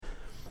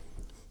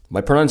My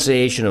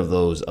pronunciation of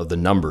the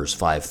numbers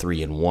 5,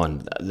 3, and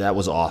 1, that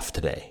was off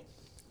today.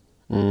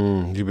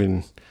 You've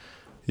been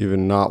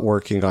not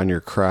working on your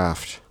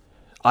craft.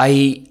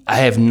 I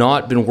have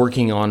not been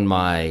working on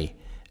my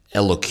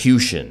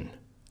elocution.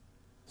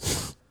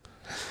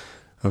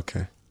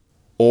 Okay.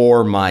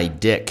 Or my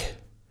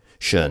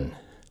diction.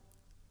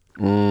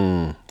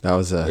 That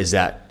was a... Is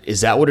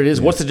that what it is?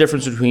 Yeah. What's the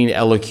difference between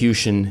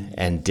elocution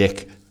and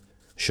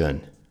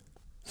diction?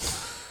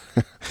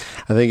 I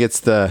think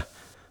it's the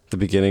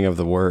beginning of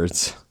the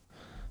words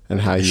and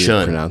how you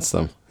pronounce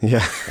them.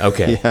 Yeah.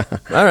 Okay. Yeah.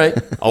 All right.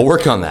 I'll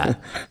work on that.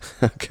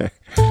 Okay.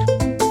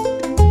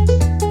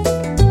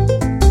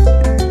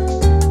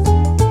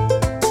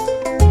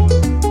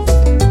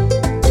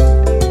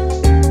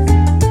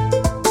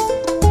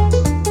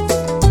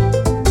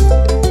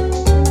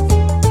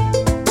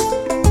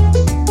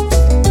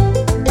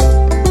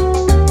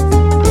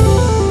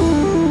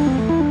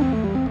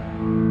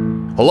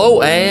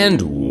 Hello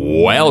and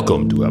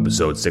welcome to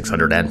episode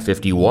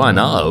 651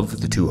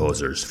 of the Two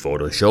Hosers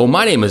Photo Show.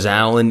 My name is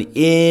Alan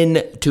in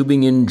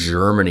Tübingen,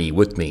 Germany.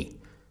 With me,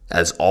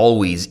 as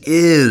always,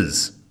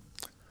 is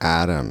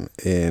Adam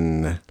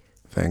in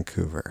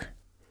Vancouver.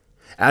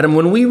 Adam,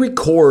 when we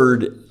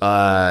record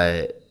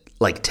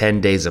like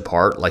 10 days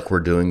apart, like we're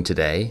doing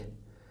today,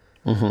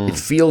 It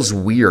feels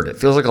weird. It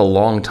feels like a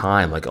long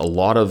time. Like a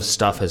lot of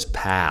stuff has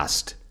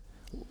passed.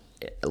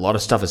 A lot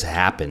of stuff has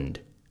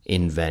happened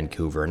in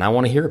Vancouver, and I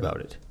want to hear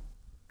about it.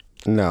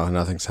 No,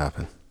 nothing's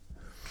happened.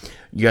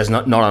 You guys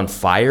not on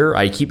fire?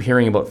 I keep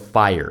hearing about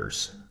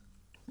fires.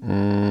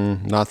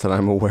 Not that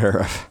I'm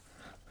aware of.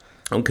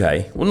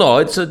 Okay. Well, no,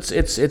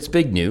 it's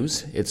big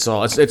news. It's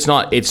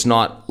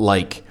not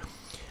like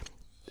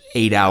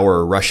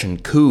 8-hour Russian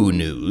coup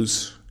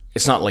news.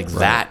 It's not like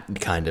that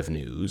kind of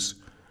news.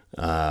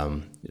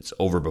 It's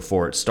over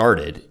before it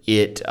started.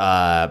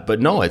 But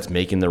no, it's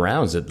making the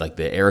rounds. That like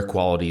the air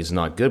quality is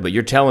not good. But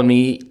you're telling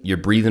me you're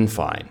breathing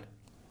fine.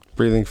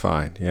 Breathing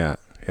fine. Yeah.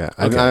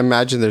 Okay. I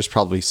imagine there's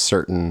probably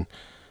certain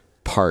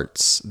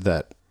parts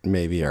that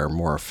maybe are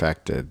more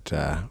affected.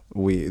 The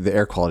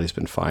air quality's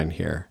been fine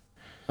here.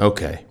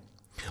 Okay.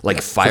 Like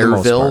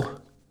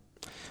Fireville?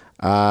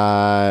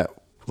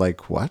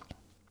 Like what?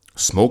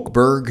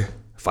 Smokeburg,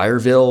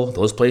 Fireville,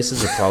 those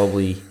places are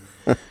probably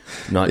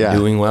not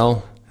doing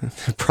well.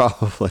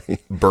 Probably.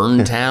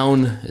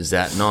 Burntown, is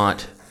that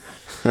not?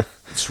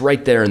 It's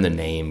right there in the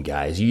name,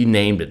 guys. You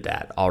named it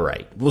that. All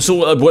right. Well,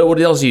 so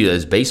what else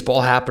is baseball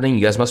happening?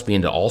 You guys must be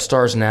into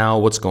All-Stars now.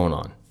 What's going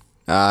on?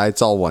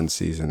 It's all one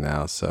season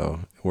now,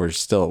 so we're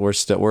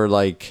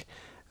like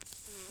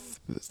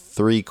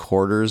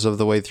 3/4 of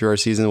the way through our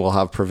season. We'll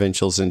have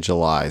provincials in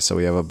July, so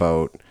we have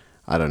about,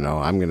 I don't know,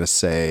 I'm going to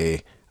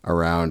say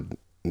around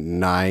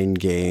 9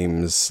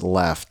 games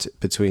left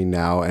between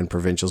now and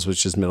provincials,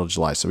 which is middle of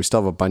July. So we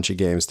still have a bunch of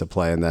games to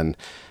play, and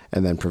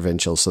then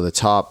provincials. So the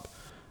top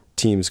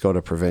teams go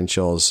to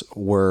provincials.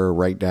 We're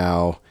right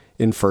now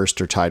in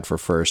first or tied for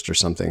first or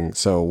something.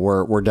 So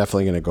we're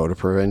definitely going to go to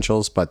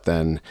provincials, but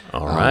then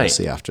we'll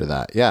see after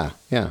that. Yeah.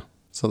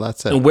 So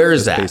that's it. And where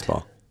is that?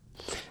 Baseball.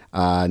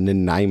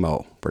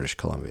 Nanaimo, British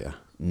Columbia.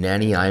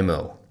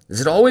 Nanaimo. Is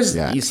it always?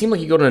 Yeah. You seem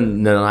like you go to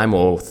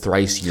Nanaimo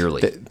thrice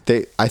yearly.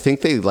 I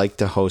think they like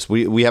to host.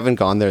 We haven't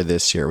gone there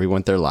this year. We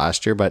went there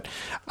last year, but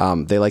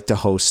they like to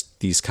host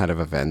these kind of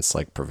events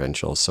like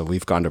provincials. So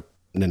we've gone to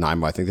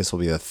Nanaimo. I think this will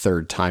be the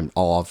 3rd time,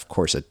 all of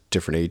course at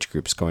different age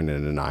groups, going to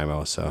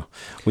Nanaimo. So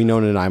we know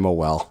Nanaimo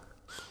well.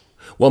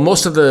 Well,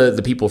 most of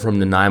the people from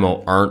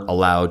Nanaimo aren't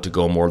allowed to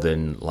go more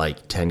than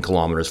like 10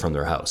 kilometers from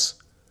their house.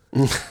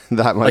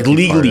 That might like be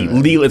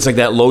legally, it's like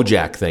that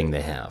LoJack thing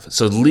they have.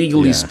 So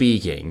legally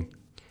speaking,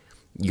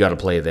 you got to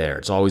play there.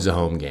 It's always a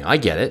home game. I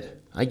get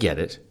it.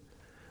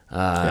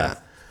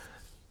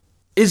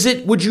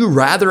 Would you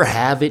rather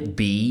have it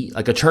be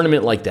like a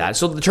tournament like that?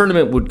 So the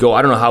tournament would go,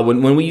 I don't know how,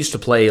 when we used to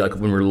play, like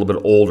when we were a little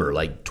bit older,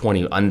 like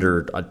 20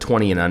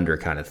 and under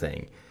kind of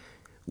thing,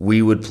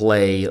 we would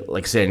play,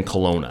 like say in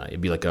Kelowna,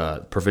 it'd be like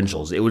a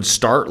provincials. It would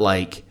start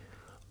like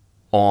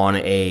on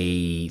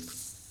a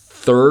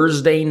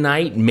Thursday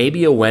night,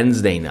 maybe a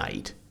Wednesday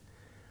night.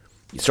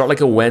 You start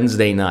like a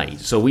Wednesday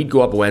night. So we'd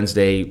go up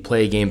Wednesday,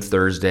 play a game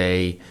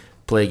Thursday,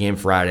 play a game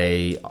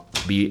Friday,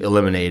 be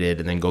eliminated,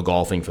 and then go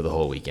golfing for the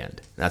whole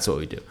weekend. That's what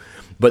we do.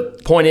 But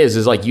the point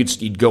is like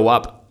you'd go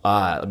up,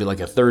 it'd be like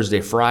a Thursday,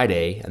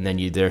 Friday, and then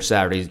you'd there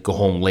Saturday, go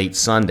home late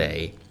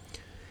Sunday.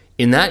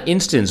 In that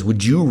instance,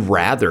 would you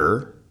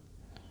rather?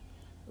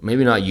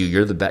 Maybe not you.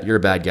 You're a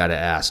bad guy to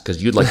ask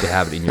because you'd like to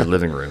have it in your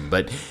living room.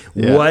 But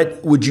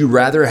what would you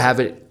rather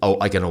have it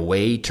like an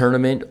away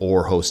tournament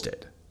or host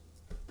it?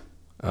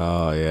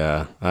 Oh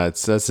yeah,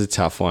 that's a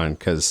tough one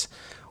because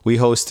we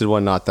hosted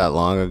one not that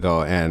long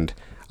ago, and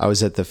I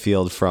was at the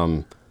field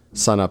from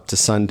sun up to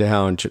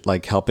sundown,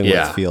 like helping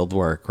with field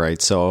work,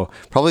 right? So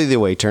probably the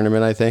away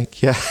tournament, I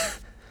think. Yeah.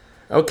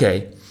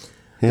 Okay.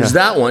 There's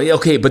that one.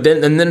 Okay, but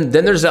then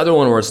there's the other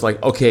one where it's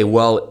like, okay,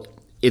 well,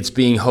 it's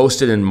being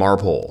hosted in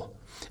Marpole,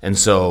 and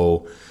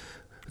so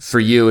for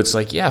you, it's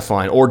like, yeah,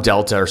 fine, or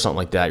Delta or something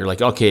like that. You're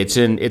like, okay, it's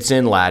in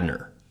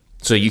Ladner.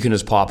 So you can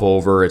just pop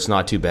over. It's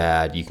not too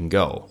bad. You can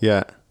go.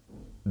 Yeah.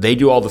 They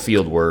do all the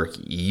field work.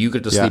 You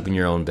get to sleep in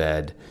your own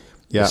bed.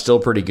 Yeah. It's still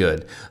pretty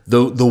good.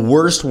 The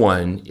worst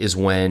one is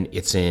when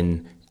it's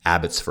in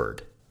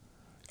Abbotsford.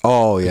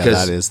 Oh, yeah,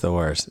 that is the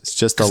worst. It's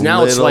just a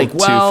now little it's like, too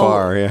well,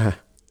 far, yeah.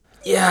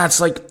 Yeah,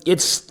 it's like,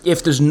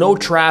 if there's no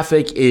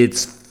traffic,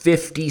 it's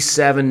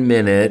 57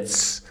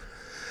 minutes.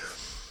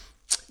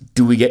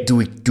 Do we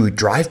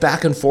drive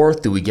back and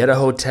forth? Do we get a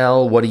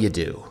hotel? What do you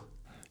do?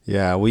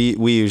 Yeah, we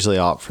usually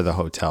opt for the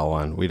hotel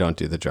one. We don't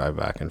do the drive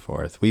back and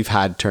forth. We've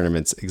had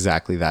tournaments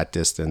exactly that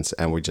distance,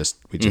 and we just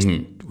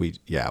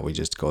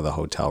go the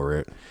hotel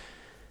route.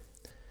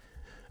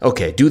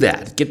 Okay, do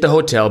that. Get the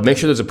hotel. Make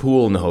sure there's a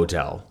pool in the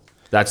hotel.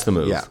 That's the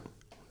move.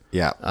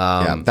 Yeah.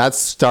 That's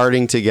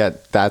starting to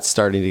get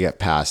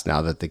passed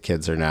now that the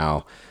kids are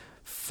now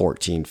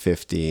 14,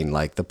 15.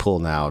 Like the pool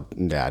now,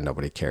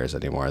 nobody cares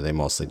anymore. They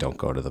mostly don't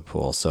go to the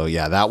pool. So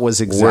yeah, that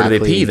was exactly. Where do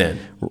they pee then?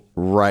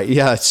 Right.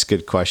 Yeah, that's a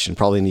good question.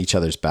 Probably in each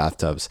other's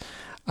bathtubs,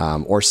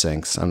 or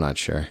sinks. I'm not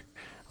sure.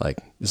 Like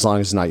as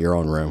long as it's not your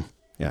own room.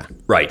 Yeah.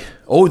 Right.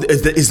 Oh,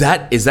 is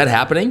that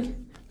happening?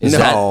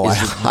 No,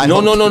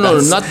 no,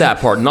 not that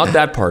part. Not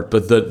that part.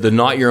 But the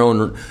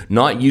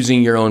not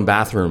using your own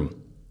bathroom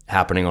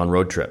happening on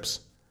road trips.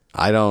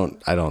 I don't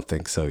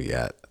think so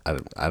yet.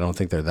 I don't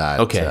think they're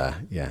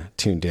that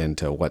tuned in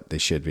to what they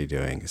should be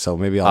doing. So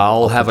maybe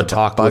I'll have a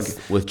talk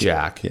with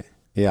Jack.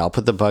 Yeah, I'll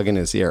put the bug in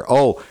his ear.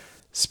 Oh,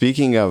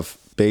 speaking of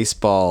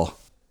baseball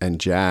and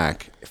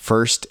Jack,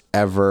 first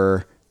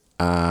ever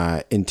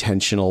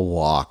intentional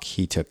walk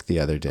he took the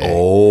other day.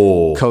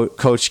 Oh,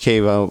 Coach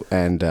came out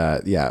and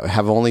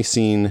we've only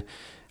seen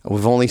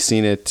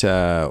it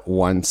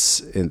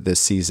once in this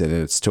season,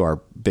 and it's to our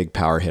big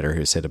power hitter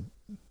who's hit 1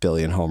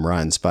 billion home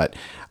runs. But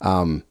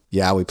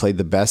we played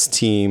the best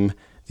team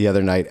the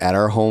other night at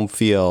our home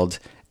field,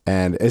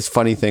 and its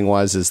funny thing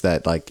is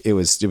that like it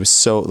was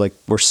so like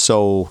we're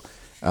so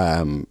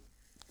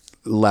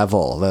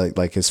level,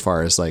 like as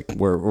far as like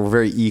we're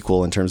very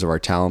equal in terms of our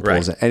talent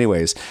pools. Right.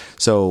 Anyways,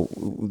 so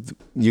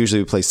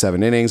usually we play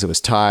 7 innings. It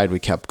was tied. We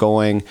kept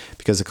going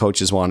because the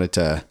coaches wanted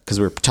to, because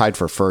we were tied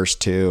for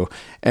first too.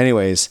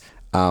 Anyways,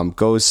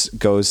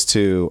 goes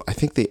to I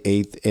think the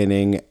 8th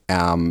inning,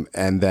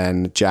 and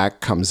then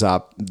Jack comes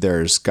up.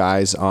 There's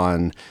guys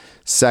on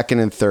second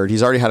and third.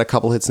 He's already had a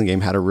couple hits in the game.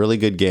 Had a really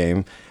good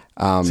game.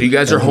 So you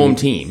guys are home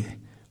team.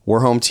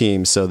 We're home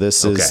team, so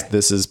this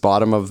is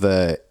bottom of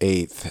the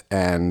 8th,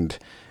 and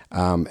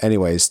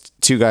anyways,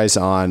 2 guys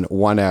on,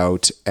 1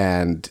 out,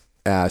 and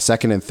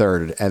second and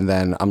third, and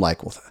then I'm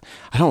like, well,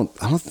 I don't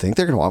think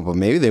they're gonna walk, but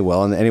maybe they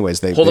will. And anyways,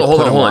 they hold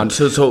on.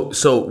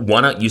 So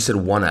 1 out. You said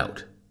 1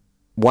 out.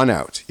 1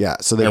 out, yeah.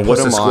 So they and put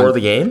what's the score of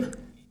the game?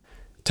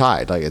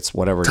 Tied, like it's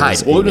whatever.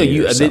 Tied. Oh no,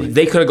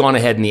 they could have gone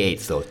ahead in the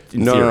 8th though.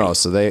 No.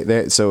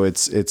 So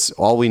it's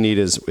all we need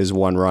is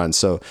 1 run.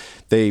 So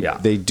they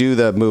do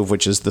the move,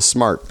 which is the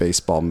smart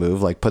baseball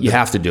move. Like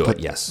have to do it.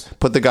 Yes.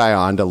 Put the guy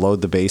on to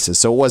load the bases.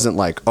 So it wasn't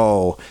like,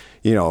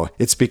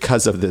 it's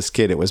because of this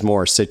kid. It was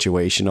more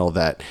situational.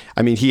 That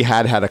I mean, he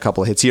had a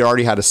couple of hits. He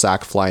already had a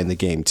sac fly in the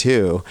game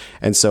too,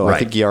 and so I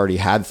think he already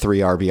had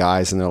 3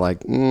 RBIs. And they're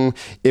like,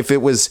 if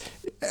it was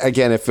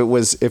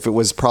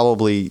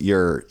probably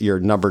your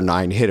number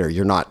 9 hitter,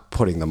 you're not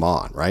putting them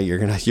on, right? You're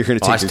gonna take your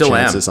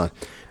chances on.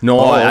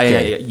 No,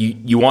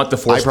 you want the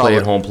force play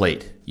at home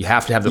plate. You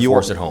have to have the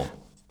force at home.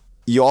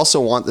 You also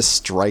want the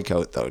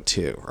strikeout though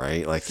too,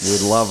 right? Like you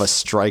would love a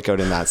strikeout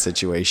in that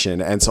situation,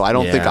 and so I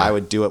don't think I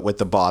would do it with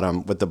the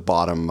bottom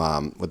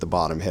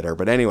hitter.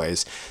 But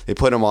anyways, they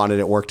put him on and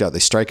it worked out. They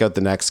strike out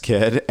the next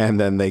kid, and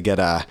then they get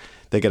a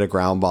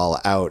ground ball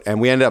out, and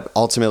we end up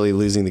ultimately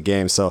losing the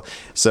game. So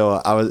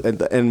I was,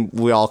 and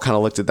we all kind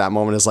of looked at that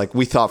moment as like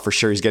we thought for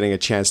sure he's getting a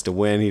chance to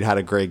win. He'd had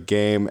a great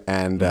game,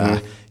 and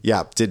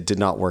did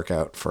not work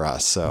out for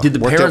us. So did the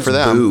parents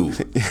boo?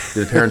 Did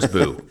the parents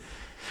boo?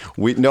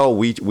 We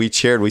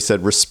cheered. We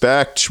said,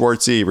 respect,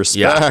 Schwartzy,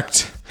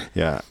 respect.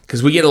 Yeah.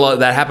 Because we get a lot,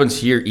 that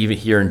happens here, even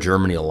here in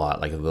Germany a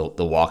lot, like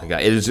the walk a guy.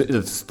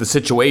 It's the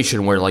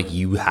situation where like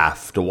you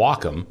have to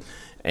walk him.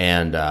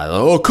 And,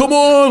 come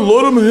on,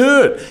 let him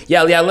hit.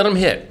 Yeah, let him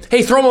hit.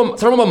 Hey, throw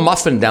him a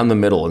muffin down the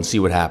middle and see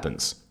what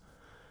happens.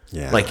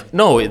 Yeah. Like,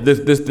 no, this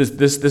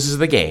is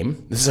the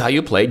game. This is how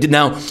you play.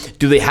 Now,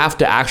 do they have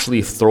to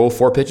actually throw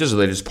 4 pitches, or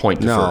they just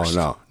point to first?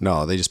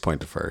 No, they just point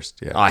to first.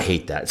 Yeah. I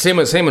hate that. Same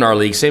in our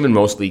league, same in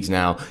most leagues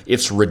now.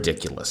 It's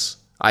ridiculous.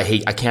 I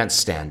can't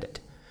stand it.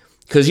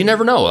 Because you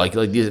never know. Like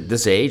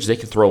this age, they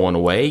could throw one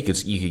away.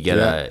 You could get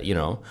a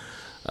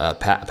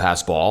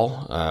pass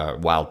ball,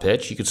 wild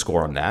pitch. You could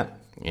score on that.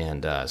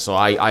 And so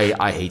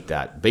I hate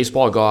that.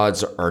 Baseball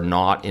gods are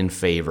not in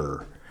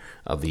favor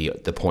of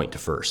the point to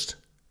first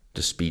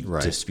to speed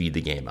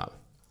the game up.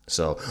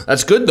 So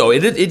that's good though.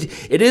 It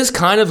is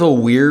kind of a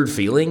weird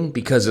feeling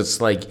because it's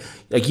like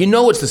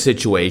it's the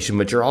situation,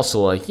 but you're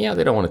also like, yeah,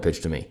 they don't want to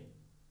pitch to me.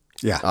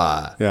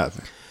 Yeah.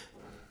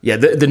 Yeah.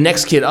 The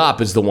next kid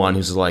up is the one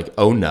who's like,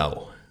 oh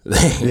no.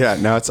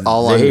 Now it's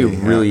all on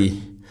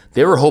me.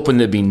 They were hoping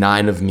there'd be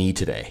 9 of me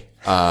today.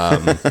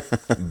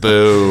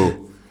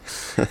 Boo.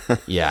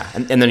 Yeah,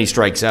 and then he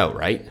strikes out,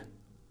 right?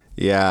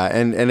 Yeah,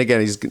 and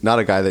again, he's not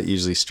a guy that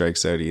usually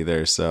strikes out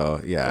either.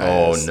 So yeah.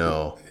 Oh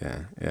no.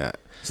 Yeah.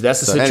 So that's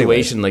the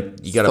situation. Anyway,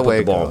 like you got to put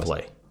the ball in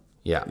play.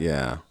 Yeah.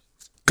 Yeah.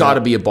 Got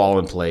to be a ball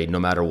in play no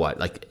matter what.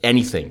 Like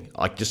anything.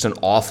 Like just an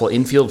awful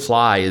infield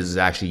fly is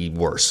actually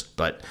worse.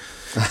 But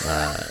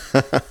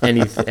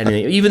anything,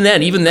 even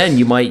then,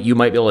 you might be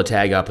able to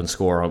tag up and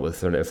score if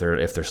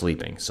they're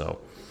sleeping. So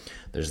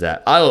there's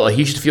that.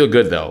 He should feel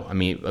good though. I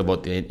mean,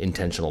 about the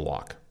intentional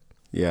walk.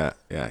 Yeah,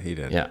 he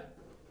did. Yeah.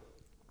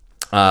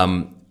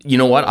 You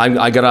know what?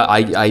 I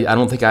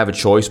don't think I have a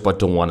choice but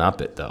to one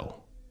up it though.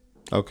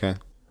 Okay.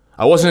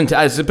 I wasn't.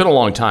 It's been a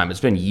long time.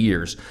 It's been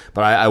years,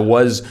 but I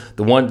was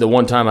the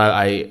one time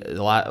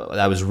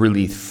I was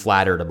really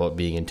flattered about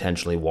being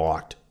intentionally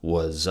walked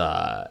was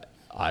I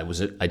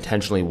was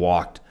intentionally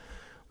walked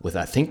with,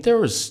 I think there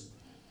was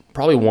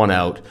probably one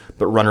out,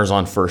 but runners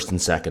on first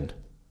and second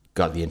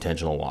got the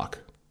intentional walk.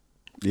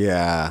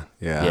 Yeah.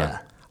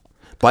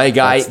 By a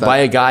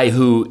guy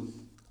who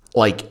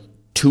like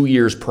 2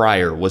 years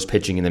prior was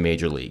pitching in the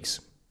major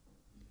leagues.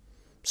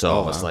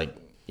 So it's like,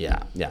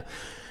 yeah.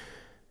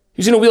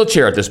 He's in a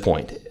wheelchair at this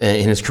point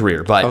in his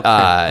career, but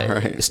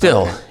right.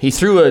 Still, he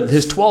threw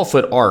his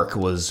 12-foot arc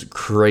was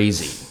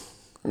crazy.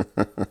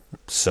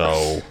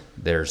 So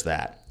there's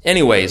that.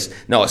 Anyways,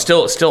 no, it's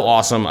still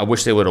awesome. I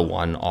wish they would have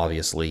won,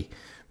 obviously,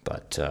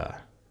 but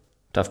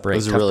tough break. It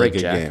was a really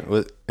good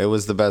game. It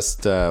was the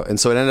best, and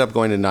so it ended up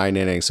going to 9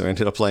 innings. So I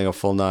ended up playing a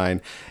full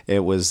 9. It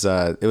was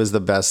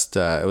the best.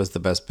 It was the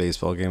best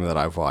baseball game that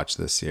I've watched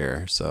this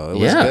year. So it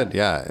was good.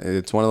 Yeah,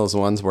 it's one of those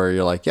ones where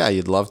you're like, yeah,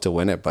 you'd love to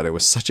win it, but it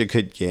was such a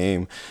good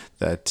game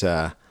that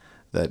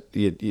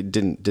you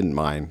didn't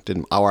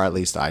mind, or at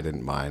least I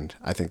didn't mind.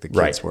 I think the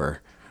kids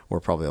were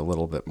probably a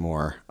little bit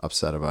more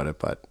upset about it,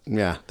 but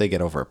yeah, they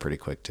get over it pretty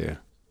quick too.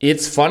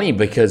 It's funny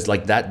because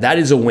like that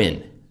is a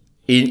win.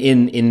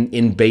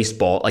 In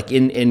baseball, like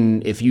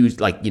in if you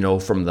like, you know,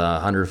 from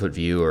the 100-foot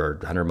view or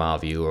 100-mile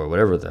view or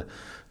whatever the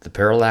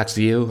parallax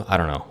view, I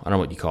don't know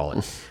what you call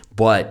it,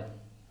 but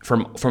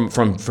from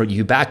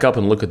you back up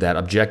and look at that,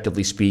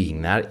 objectively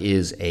speaking, that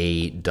is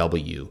a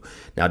W.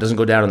 Now it doesn't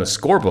go down in the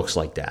scorebooks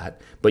like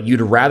that, but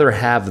you'd rather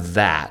have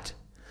that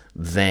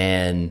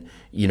than,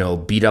 you know,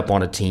 beat up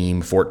on a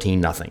team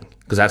 14-0,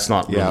 because that's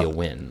not really a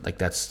win. Like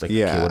that's like,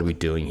 okay, what are we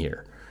doing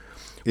here?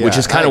 Yeah, which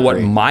is kind of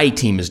what my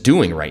team is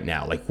doing right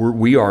now. Like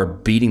we are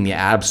beating the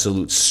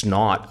absolute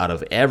snot out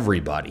of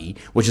everybody,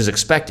 which is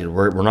expected.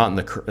 We're not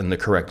in the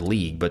correct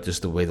league, but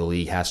just the way the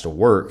league has to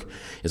work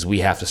is we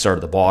have to start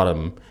at the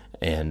bottom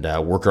and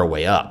work our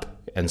way up.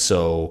 And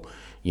so,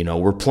 you know,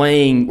 we're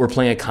playing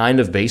a kind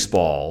of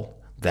baseball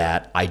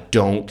that I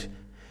don't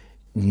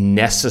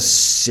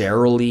necessarily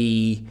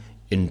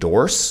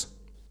endorse,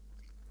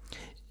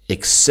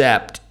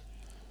 except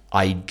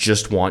I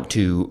just want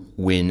to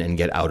win and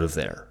get out of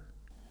there.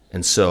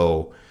 And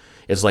so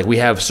it's like we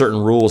have certain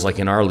rules, like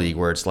in our league,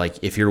 where it's like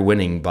if you're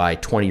winning by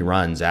 20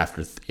 runs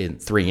after in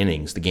 3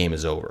 innings, the game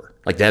is over.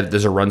 Like that,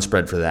 there's a run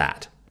spread for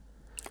that.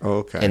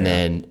 Okay. And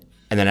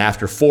then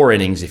after 4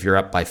 innings, if you're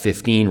up by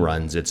 15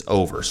 runs, it's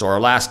over. So our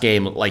last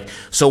game,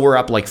 we're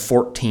up like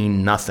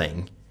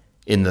 14-0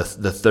 in the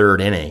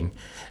 3rd inning,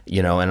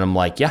 you know, and I'm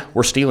like, yeah,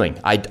 we're stealing.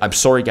 I'm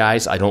sorry,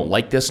 guys. I don't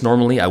like this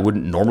normally. I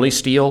wouldn't normally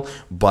steal,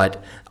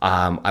 but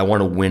I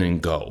want to win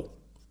and go.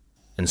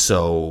 And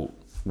so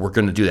we're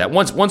going to do that.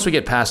 Once we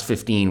get past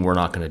 15, we're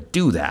not going to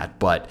do that.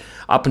 But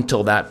up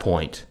until that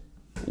point,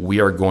 we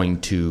are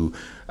going to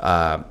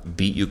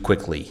beat you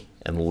quickly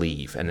and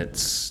leave. And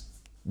it's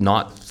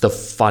not the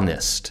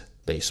funnest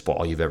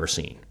baseball you've ever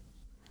seen.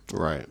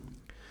 Right.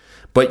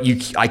 But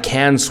I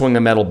can swing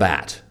a metal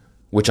bat,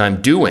 which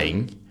I'm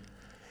doing,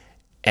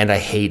 and I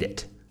hate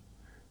it.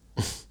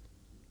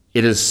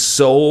 It is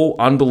so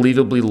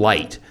unbelievably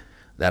light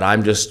that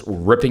I'm just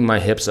ripping my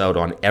hips out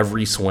on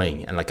every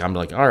swing, and I'm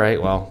like, all right,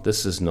 well,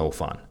 this is no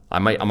fun. I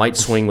might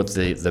swing with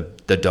the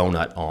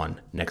donut on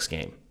next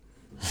game.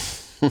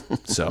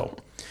 So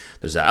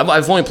there's that.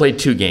 I've only played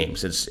 2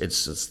 games. So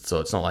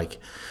it's not like,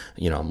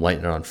 you know, I'm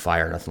lighting it on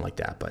fire, nothing like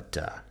that. But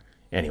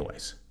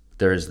anyways,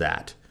 there is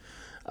that.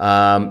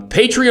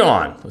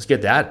 Patreon. Let's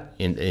get that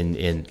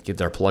in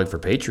get our plug for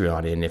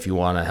Patreon in. If you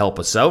want to help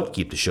us out,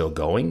 keep the show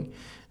going,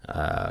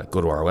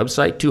 go to our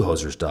website,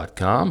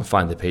 twohosers.com,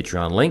 find the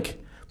Patreon link.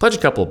 Pledge a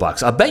couple of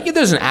bucks. I bet you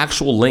there's an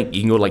actual link.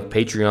 You can go to like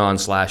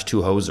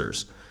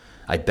Patreon/2hosers.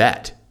 I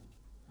bet.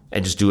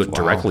 And just do it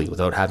directly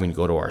without having to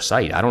go to our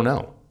site. I don't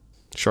know.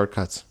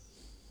 Shortcuts.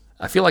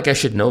 I feel like I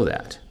should know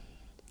that.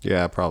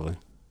 Yeah, probably.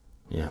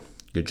 Yeah.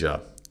 Good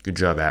job. Good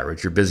job,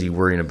 Atridge. You're busy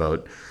worrying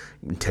about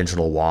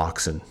intentional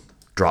walks and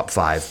drop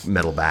 5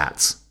 metal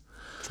bats.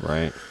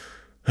 Right.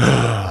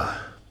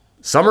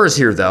 Summer is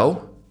here,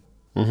 though.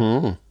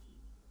 Mm-hmm.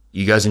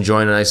 You guys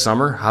enjoying a nice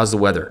summer? How's the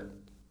weather?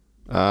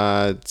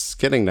 It's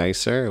getting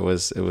nicer. It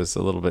was a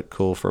little bit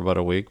cool for about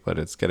a week, but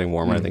it's getting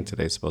warmer. I think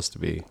today's supposed to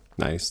be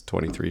nice,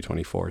 23,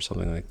 24,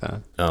 something like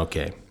that.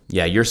 Okay.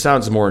 Yeah, your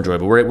sounds more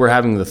enjoyable. We're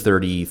having the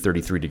 30,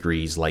 33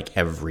 degrees like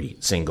every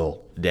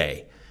single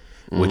day,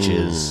 which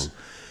is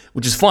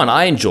which is fun.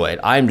 I enjoy it.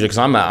 I'm at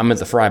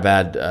the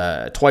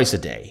Freibad twice a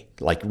day,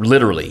 like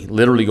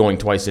literally going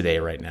twice a day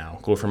right now.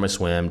 Go for my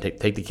swim,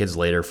 take the kids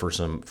later for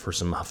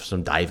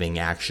some diving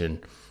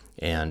action,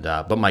 and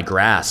but my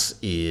grass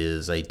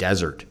is a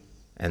desert,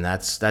 and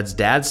that's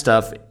Dad's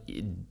stuff.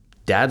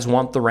 Dads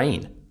want the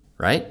rain,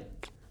 right?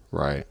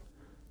 Right.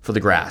 For the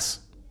grass.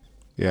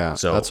 Yeah.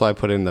 So that's why I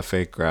put in the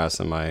fake grass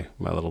in my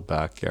little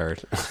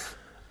backyard.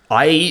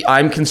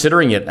 I'm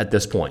considering it at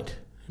this point.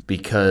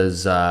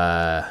 Because,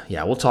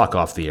 we'll talk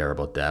off the air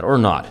about that, or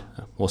not.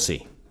 We'll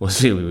see. We'll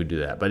see if we would do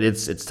that. But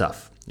it's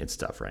tough. It's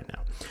tough right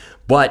now.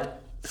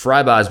 But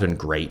Freibad has been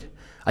great.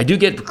 I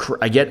get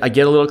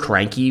a little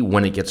cranky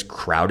when it gets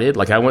crowded.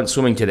 Like I went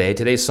swimming today.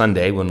 Today's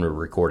Sunday when we're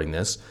recording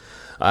this.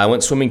 I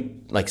went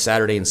swimming like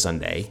Saturday and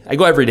Sunday. I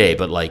go every day,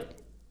 but like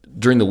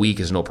during the week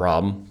is no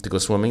problem to go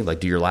swimming. Like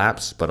do your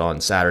laps. But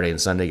on Saturday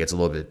and Sunday it gets a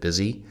little bit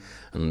busy,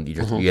 and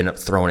you end up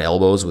throwing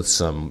elbows with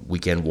some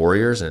weekend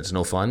warriors, and it's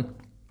no fun.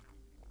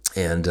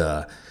 And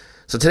so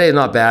today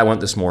not bad. I went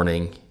this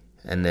morning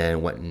and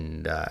then went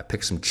and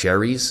picked some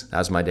cherries. That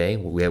was my day.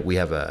 We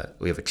have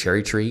a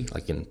cherry tree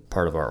like in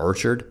part of our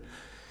orchard.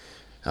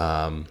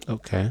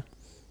 Okay.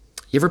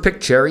 You ever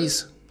pick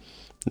cherries?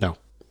 No.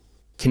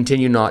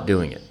 Continue not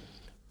doing it.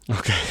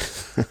 Okay.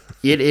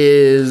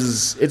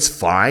 It's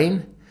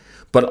fine,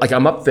 but like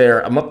I'm up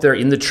there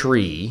in the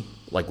tree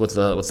like with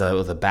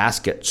a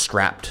basket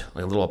strapped,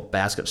 like a little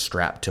basket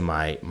strapped to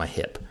my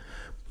hip,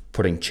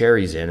 putting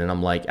cherries in, and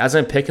I'm like, as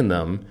I'm picking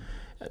them,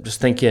 I'm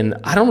just thinking,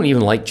 I don't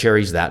even like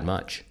cherries that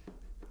much.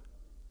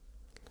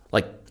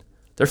 Like,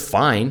 they're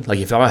fine. Like,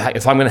 if I'm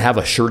going to have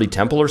a Shirley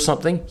Temple or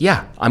something,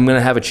 yeah, I'm going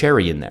to have a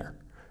cherry in there.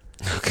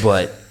 Okay.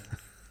 But,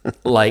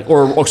 like,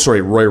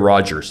 Roy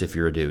Rogers, if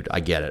you're a dude,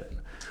 I get it.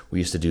 We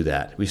used to do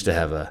that. We used to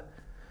have a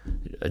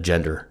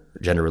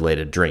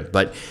gender-related drink.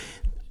 But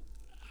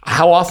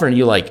how often are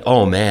you like,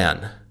 oh,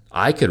 man,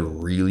 I could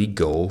really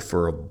go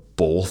for a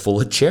bowl full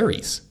of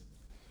cherries?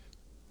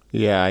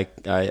 Yeah,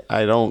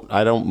 I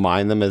don't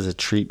mind them as a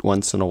treat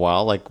once in a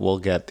while. Like we'll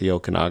get the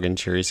Okanagan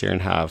cherries here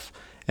and have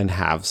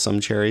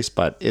some cherries,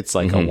 but it's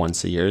like a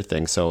once a year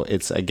thing. So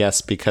it's, I guess,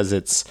 because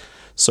it's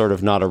sort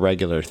of not a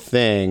regular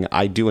thing,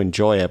 I do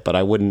enjoy it, but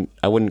I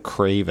wouldn't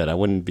crave it. I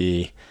wouldn't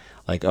be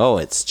like, oh,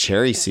 it's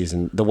cherry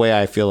season, the way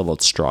I feel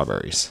about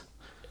strawberries.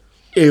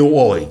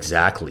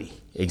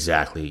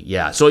 Exactly.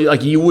 Yeah. So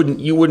like you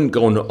wouldn't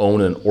go and own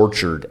an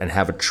orchard and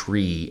have a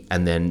tree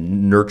and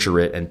then nurture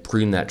it and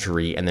prune that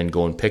tree and then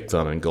go and pick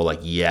them and go like,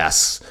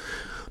 yes,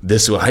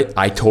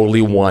 I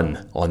totally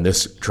won on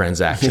this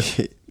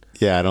transaction.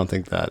 Yeah, I don't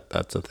think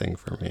that's a thing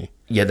for me.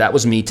 Yeah, that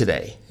was me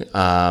today.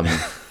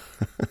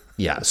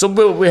 Yeah.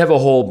 So we have a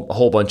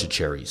whole bunch of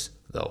cherries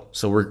though.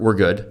 So we're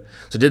good.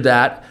 So did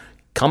that,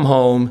 come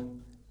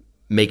home,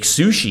 make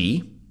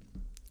sushi,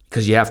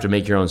 because you have to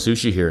make your own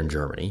sushi here in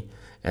Germany.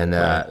 And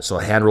so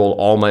I hand-rolled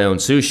all my own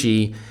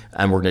sushi,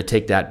 and we're going to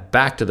take that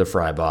back to the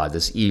Freibad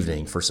this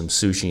evening for some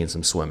sushi and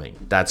some swimming.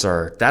 That's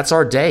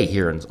our day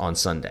here on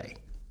Sunday.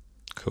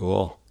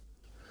 Cool.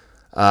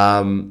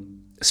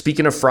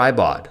 Speaking of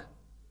Freibad.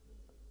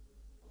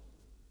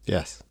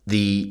 Yes.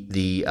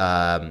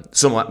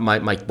 So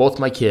my both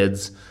my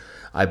kids,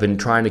 I've been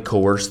trying to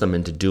coerce them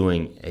into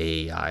doing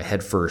a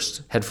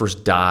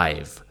headfirst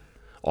dive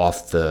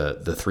off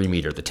the 3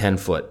 meter, the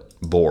 10-foot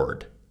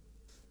board.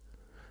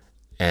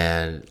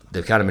 And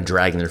they've kind of been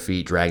dragging their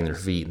feet,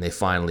 and they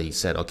finally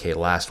said, okay,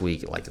 last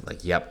week,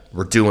 like, yep,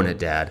 we're doing it,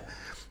 Dad.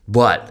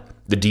 But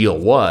the deal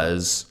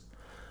was,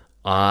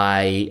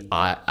 I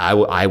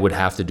would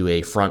have to do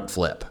a front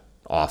flip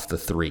off the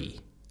 3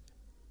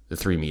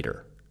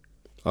 meter.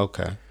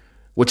 Okay.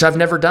 Which I've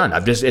never done.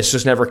 It's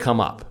just never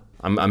come up.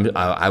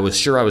 I was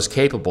sure I was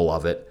capable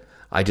of it.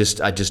 I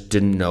just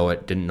didn't know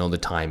it, didn't know the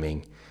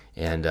timing,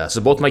 and so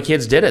both my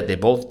kids did it. They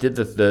both did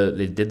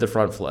they did the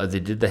front flip.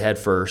 They did the head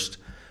first.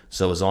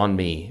 So it was on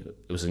me.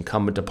 It was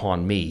incumbent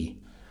upon me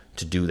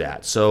to do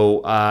that.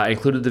 So I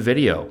included the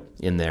video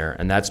in there,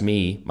 and that's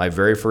me, my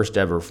very first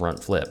ever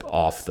front flip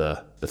off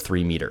the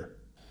 3 meter.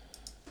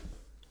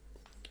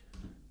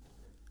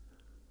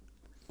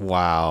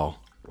 Wow.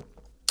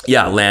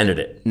 Yeah, landed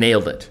it,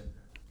 nailed it.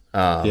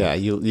 Yeah,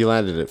 you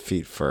landed it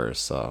feet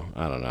first, so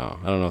I don't know.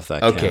 I don't know if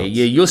that counts. Okay,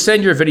 yeah, you'll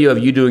send your video of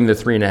you doing the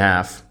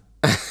 3.5.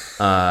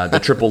 The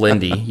triple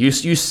Lindy. You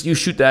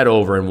shoot that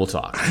over and we'll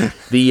talk. I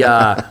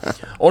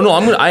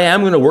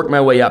am gonna work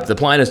my way up. The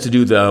plan is to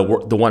do the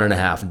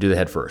 1.5 and do the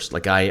head first.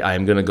 Like I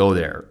am gonna go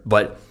there.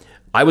 But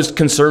I was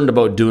concerned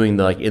about doing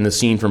in the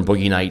scene from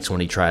Boogie Nights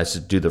when he tries to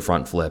do the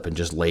front flip and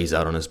just lays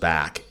out on his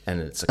back and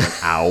it's like an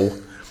ow.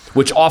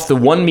 Which off the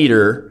 1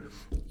 meter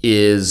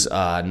is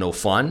no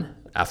fun.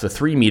 After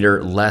 3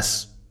 meter,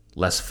 less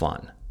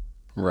fun.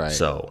 Right.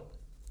 So.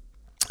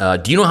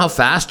 Do you know how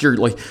fast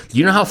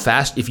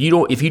if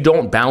you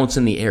don't bounce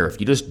in the air, if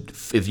you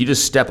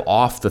just step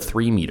off the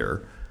 3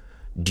 meter,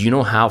 do you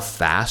know how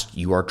fast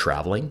you are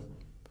traveling?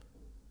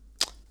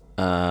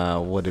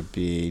 Would it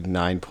be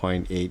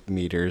 9.8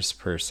 meters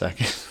per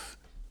second?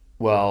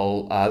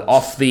 Well,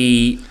 off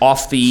the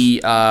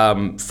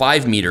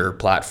 5 meter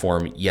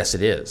platform, yes,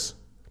 it is.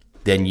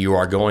 then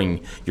you're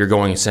going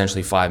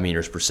essentially 5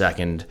 meters per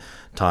second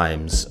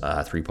times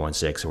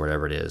 3.6 or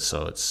whatever it is.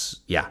 So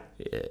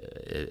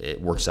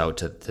it works out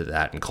to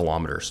that in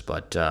kilometers.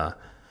 But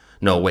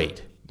no,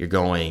 wait, you're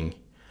going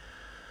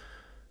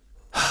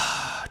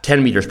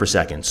 10 meters per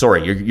second.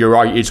 Sorry,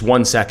 it's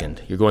 1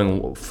 second.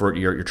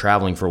 You're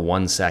traveling for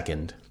 1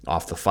 second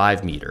off the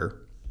 5 meter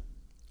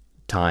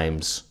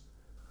times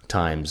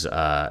 10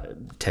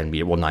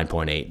 meter,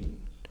 9.8.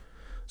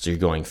 So you're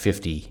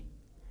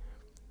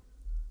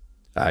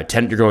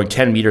going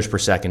 10 meters per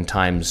second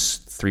times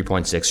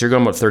 3.6. So you're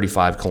going about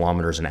 35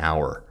 kilometers an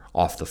hour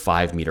off the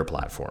 5 meter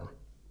platform.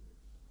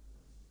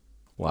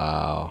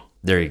 Wow.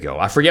 There you go.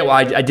 I forget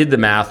why I did the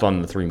math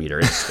on the 3 meter.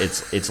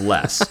 It's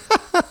less.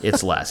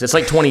 It's less. It's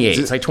like 28.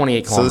 It's like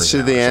 28 kilometers. So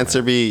should the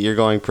answer be you're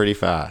going pretty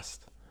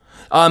fast?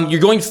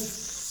 You're going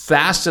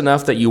fast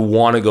enough that you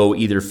want to go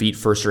either feet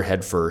first or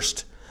head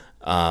first,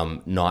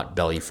 not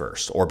belly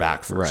first or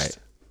back first.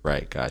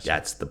 Right. Gotcha.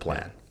 That's the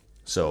plan.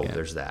 So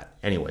there's that.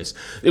 Anyways,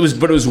 it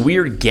was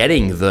weird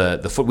getting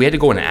the foot. We had to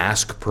go and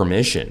ask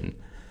permission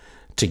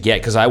to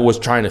get, because I was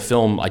trying to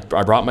film. I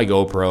brought my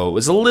GoPro. It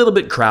was a little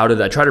bit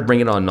crowded. I try to bring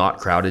it on not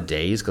crowded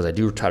days because I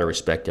do try to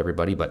respect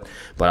everybody. But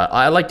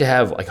I like to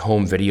have like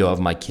home video of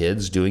my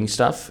kids doing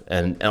stuff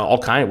and all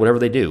kind of whatever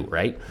they do,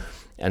 right?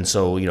 And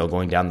so,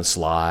 going down the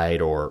slide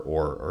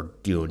or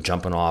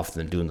jumping off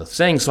and doing the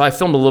thing. So I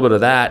filmed a little bit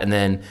of that, and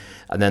then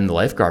the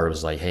lifeguard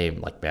was like, "Hey,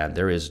 man,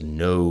 there is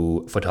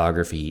no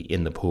photography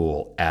in the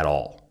pool at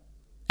all,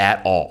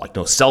 like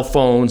no cell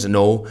phones,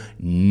 no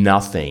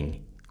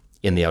nothing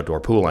in the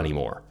outdoor pool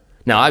anymore."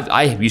 Now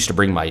I used to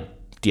bring my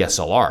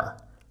DSLR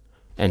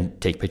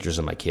and take pictures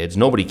of my kids.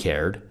 Nobody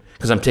cared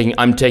because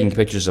I'm taking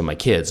pictures of my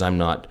kids. I'm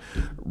not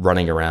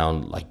running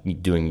around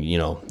like doing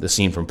the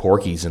scene from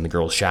Porky's in the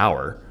girls'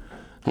 shower.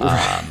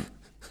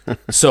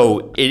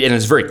 So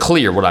it's very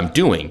clear what I'm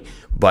doing,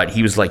 but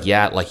he was like,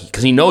 yeah, like,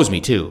 because he knows me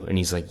too. And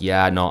he's like,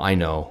 yeah, no, I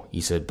know.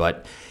 He said,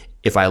 but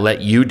if I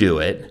let you do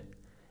it,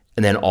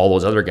 and then all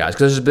those other guys,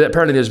 because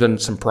apparently there's been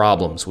some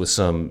problems with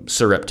some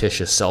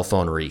surreptitious cell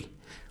phonery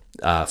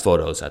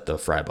photos at the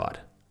Freibad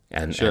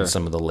and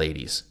some of the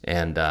ladies.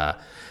 And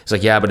it's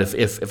like, yeah, but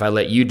if I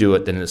let you do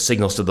it, then it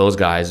signals to those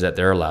guys that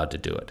they're allowed to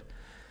do it.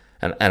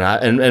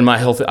 And my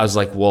whole thing, I was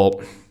like,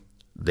 well,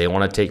 they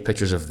want to take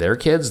pictures of their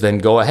kids, then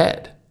go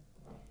ahead.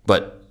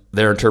 But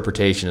their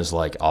interpretation is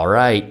like, all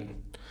right,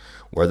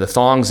 where the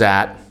thong's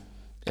at.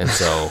 And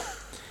so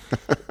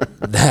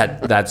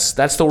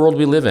that's the world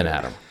we live in,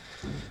 Adam.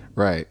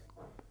 Right.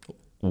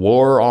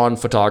 War on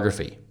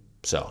photography.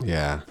 So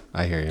yeah,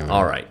 I hear you, man.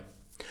 All right.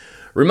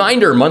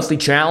 Reminder, monthly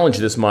challenge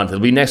this month.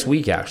 It'll be next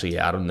week, actually,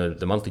 Adam.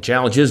 The monthly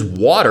challenge is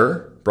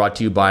water, brought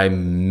to you by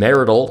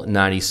Marital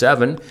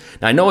 97.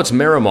 Now, I know it's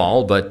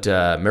Marimal, but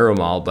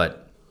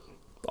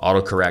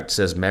autocorrect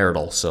says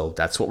Marital, so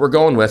that's what we're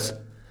going with.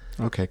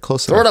 Okay,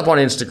 close Throw enough. it up on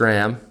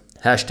Instagram.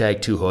 Hashtag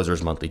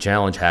 2Hosers Monthly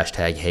Challenge.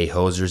 Hashtag Hey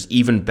Hosers.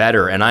 Even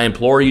better. And I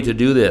implore you to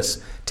do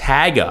this.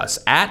 Tag us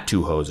at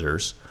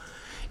 2Hosers,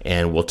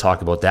 and we'll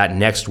talk about that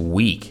next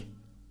week.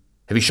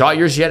 Have you shot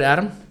yours yet,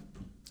 Adam?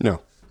 No.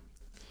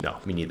 No,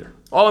 me neither.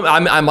 Oh,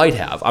 I might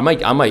have.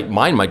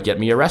 Mine might get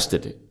me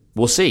arrested.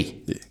 We'll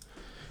see.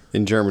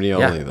 In Germany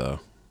only, though.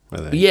 I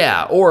think.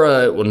 Yeah,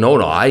 or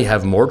no. I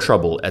have more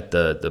trouble at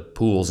the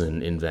pools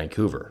in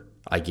Vancouver.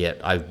 I've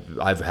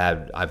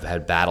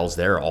had battles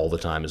there all the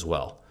time as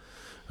well.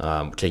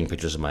 Taking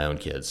pictures of my own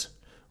kids,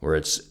 where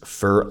it's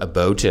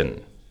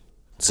verboten.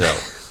 So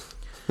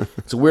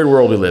it's a weird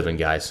world we live in,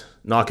 guys.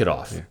 Knock it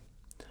off.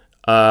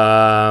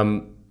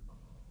 Yeah.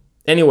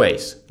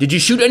 Anyways, did you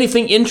shoot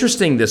anything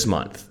interesting this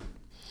month?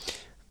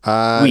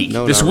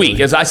 No, this week,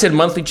 really. As I said,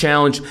 monthly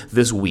challenge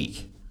this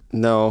week.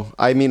 No,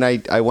 I mean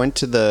I went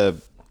to the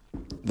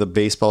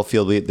baseball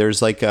field.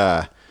 There's like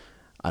I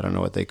don't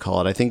know what they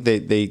call it. I think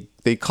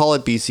they call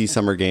it BC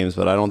Summer Games,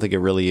 but I don't think it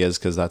really is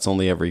because that's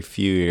only every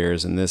few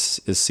years, and this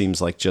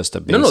seems like just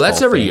a baseball. No,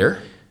 that's every thing.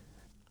 year.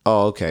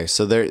 Oh, okay.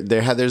 So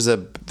there's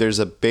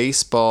a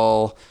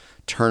baseball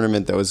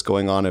tournament that was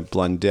going on at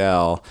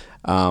Blundell.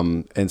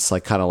 And it's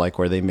like kind of like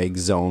where they make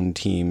zone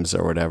teams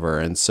or whatever.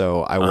 And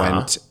so I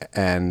went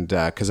and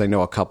because I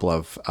know a couple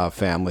of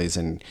families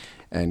and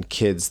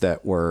kids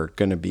that were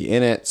going to be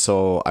in it.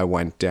 So I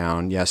went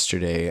down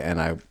yesterday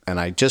and I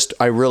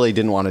really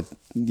didn't want to,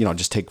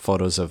 just take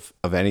photos of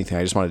anything.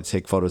 I just wanted to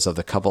take photos of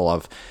the couple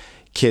of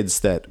kids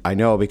that I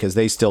know because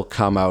they still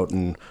come out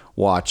and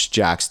watch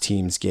Jack's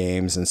team's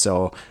games. And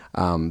so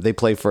they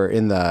play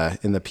in the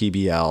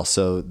PBL.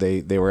 So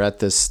they were at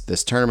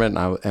this tournament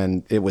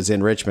and it was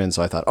in Richmond.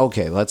 So I thought,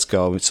 okay, let's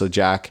go. So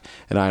Jack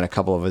and I and a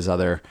couple of his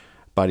other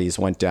buddies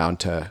went down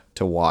to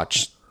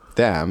watch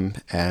them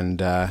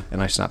and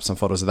I snapped some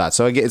photos of that.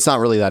 So it's not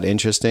really that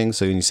interesting.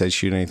 So when you said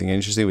shoot anything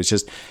interesting, it was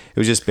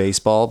just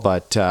baseball.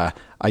 But I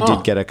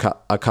did get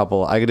a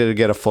couple. I did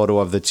get a photo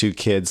of the two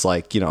kids,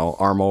 like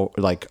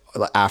like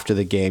after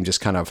the game, just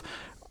kind of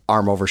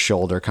arm over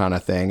shoulder kind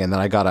of thing. And then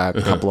I got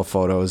a couple of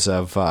photos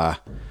of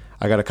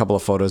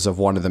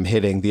one of them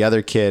hitting. The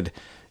other kid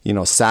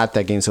sat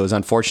that game. So it was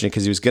unfortunate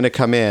because he was going to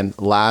come in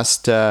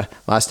last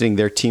inning.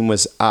 Their team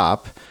was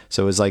up.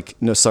 So it was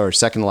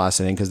second to last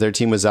inning because their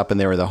team was up and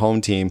they were the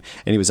home team.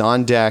 And he was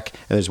on deck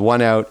and there's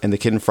one out and the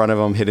kid in front of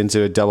him hit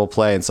into a double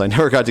play. And so I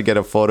never got to get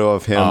a photo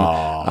of him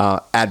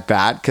at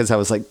bat because I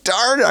was like,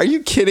 darn, are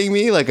you kidding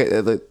me? Like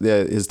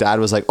his dad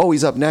was like, oh,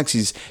 he's up next.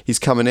 He's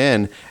coming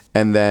in.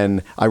 And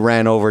then I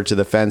ran over to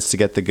the fence to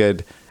get the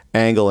good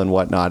angle and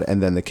whatnot,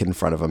 and then the kid in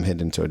front of him hit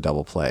into a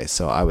double play.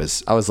 So I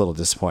was a little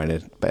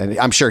disappointed, and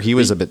I'm sure he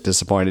was a bit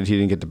disappointed. He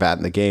didn't get to bat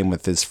in the game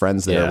with his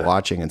friends there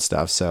watching and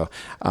stuff. So,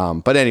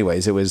 but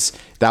anyways,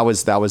 that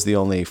was the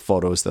only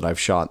photos that I've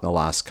shot in the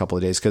last couple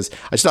of days because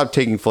I stopped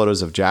taking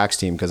photos of Jack's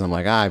team because I'm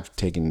like, I've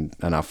taken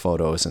enough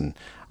photos and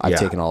I've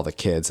taken all the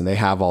kids and they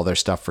have all their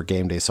stuff for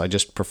game day. So I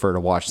just prefer to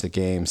watch the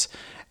games.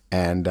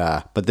 And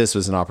but this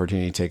was an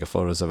opportunity to take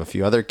photos of a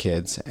few other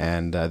kids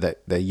and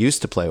that they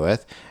used to play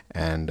with,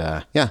 and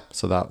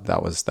so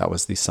that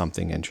was the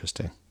something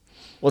interesting.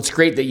 Well, it's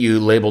great that you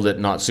labeled it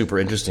not super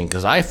interesting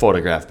because I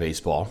photograph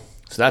baseball,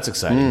 so that's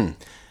exciting.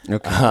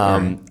 Okay.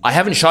 I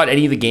haven't shot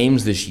any of the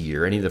games this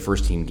year, any of the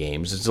first team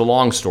games. It's a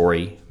long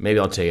story. Maybe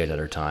I'll tell you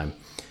another time.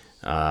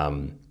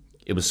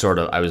 It was sort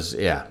of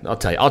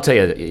I'll tell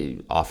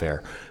you off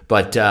air,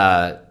 but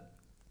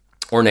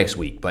or next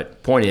week.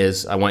 But point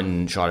is, I went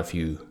and shot a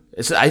few.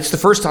 It's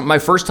my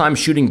first time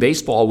shooting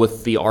baseball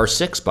with the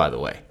R6, by the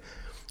way,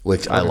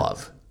 which I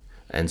love.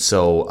 And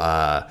so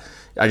I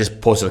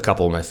just posted a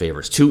couple of my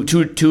favorites. Two.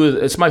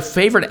 It's my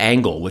favorite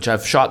angle, which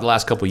I've shot the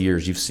last couple of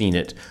years. You've seen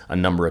it a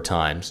number of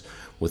times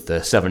with the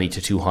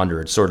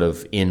 70-200, sort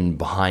of in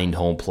behind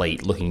home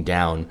plate, looking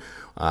down.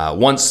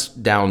 Once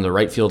down the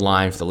right field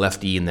line for the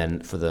lefty, and then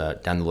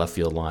down the left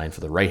field line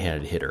for the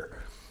right-handed hitter.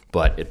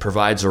 But it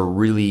provides a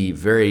really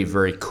very,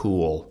 very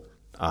cool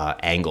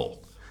angle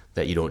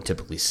that you don't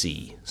typically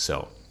see.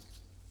 So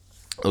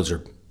those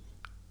are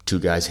two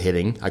guys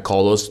hitting. I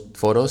call those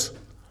photos.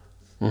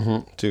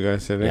 Mm-hmm. Two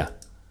guys hitting?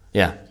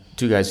 Yeah.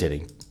 Two guys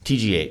hitting.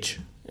 TGH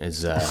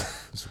is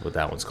what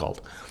that one's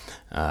called.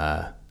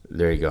 There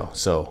you go.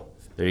 So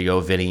there you go,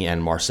 Vinny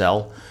and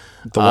Marcel.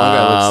 The one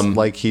guy looks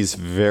like he's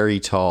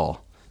very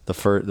tall. The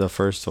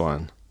first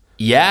one.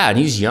 Yeah, and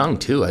he's young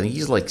too. I think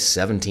he's like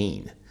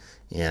 17.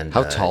 And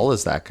how tall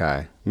is that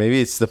guy?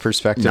 Maybe it's the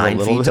perspective 9 a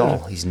little feet bit.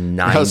 Tall. He's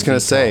 9 feet I was going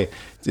to say, tall.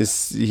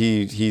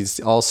 He's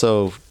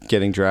also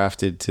getting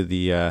drafted to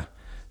the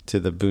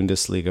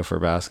Bundesliga for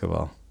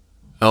basketball.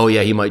 Oh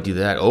yeah, he might do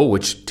that. Oh,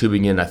 which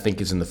Tübingen I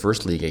think is in the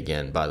first league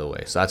again, by the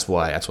way. So that's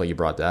why you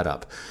brought that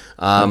up.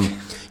 I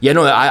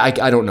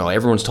don't know.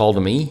 Everyone's tall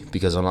to me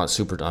because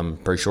I'm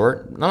pretty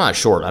short. I'm not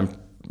short. I'm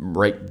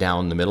right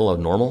down the middle of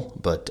normal,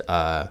 but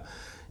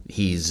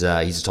he's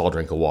a tall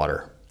drink of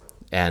water.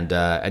 And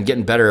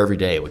getting better every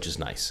day, which is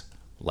nice.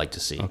 Like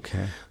to see.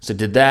 Okay. So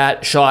did that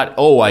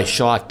I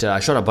shot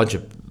a bunch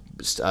of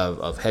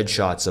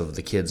headshots of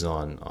the kids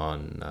on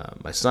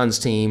my son's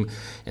team,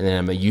 and then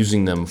I'm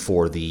using them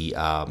for the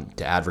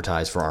to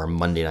advertise for our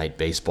Monday Night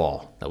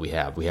Baseball that we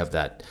have. We have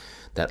that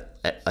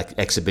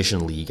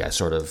exhibition league,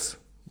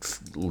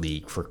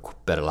 league for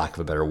lack of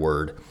a better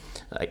word,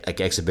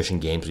 like exhibition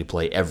games we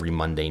play every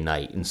Monday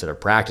night instead of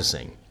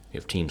practicing. We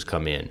have teams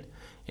come in.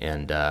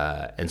 And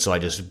so I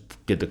just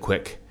did the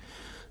quick,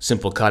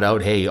 simple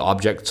cutout. Hey,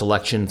 object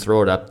selection,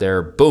 throw it up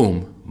there.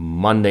 Boom,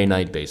 Monday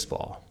Night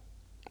Baseball.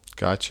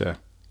 Gotcha.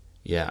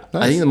 Yeah,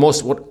 nice. I think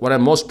what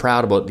I'm most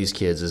proud about these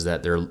kids is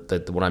that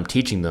what I'm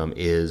teaching them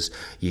is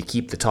you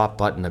keep the top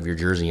button of your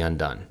jersey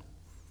undone.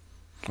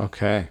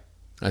 Okay,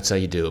 that's how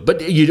you do it.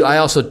 But I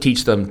also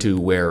teach them to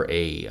wear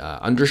a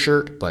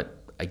undershirt, but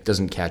it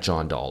doesn't catch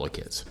on to all the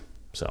kids.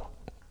 So.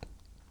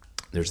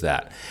 There's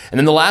that. And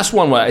then the last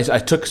one I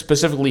took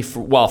specifically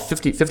for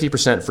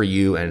 50% for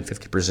you and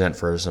 50%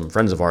 for some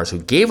friends of ours who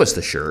gave us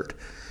the shirt.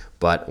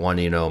 But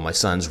my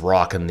son's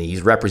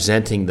he's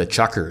representing the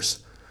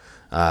Chuckers,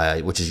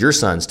 which is your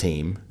son's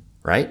team,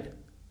 right?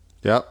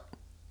 Yep.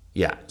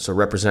 Yeah. So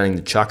representing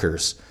the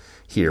Chuckers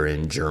here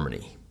in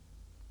Germany.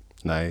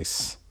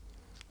 Nice.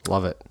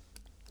 Love it.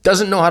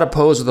 Doesn't know how to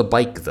pose with a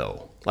bike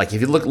though. Like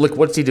if you look,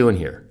 what's he doing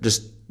here?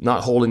 Just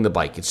not holding the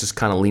bike. It's just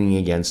kind of leaning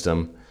against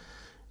him.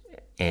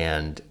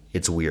 And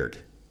it's weird.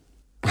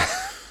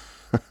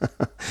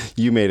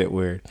 You made it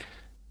weird.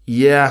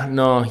 Yeah,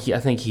 no, I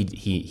think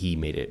he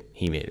made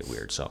it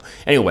weird. So,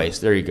 anyways,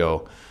 there you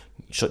go.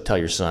 Tell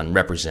your son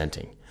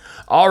representing.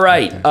 All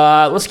right,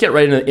 okay. Let's get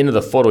right into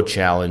the photo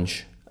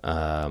challenge.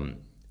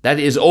 That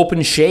is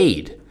Open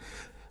Shade.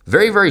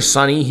 Very, very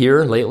sunny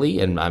here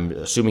lately, and I'm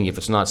assuming if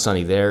it's not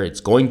sunny there,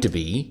 it's going to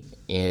be.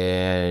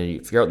 And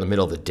if you're out in the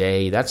middle of the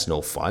day, that's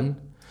no fun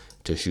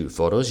to shoot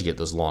photos. You get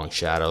those long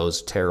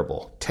shadows.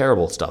 Terrible,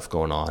 terrible stuff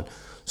going on.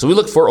 So we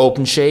look for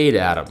open shade,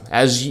 Adam,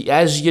 as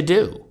you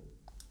do.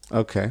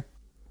 Okay.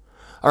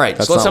 All right,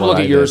 so let's have a look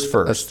at yours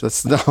first.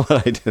 That's not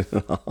what I did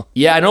at all.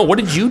 Yeah, I know. What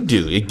did you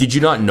do? Did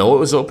you not know it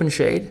was open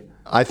shade?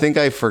 I think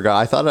I forgot.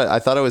 I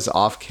thought it was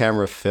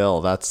off-camera fill.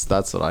 That's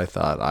what I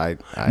thought.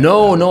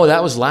 No,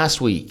 that was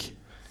last week.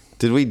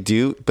 Did we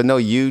do? But no,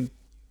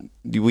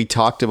 we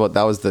talked about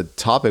that was the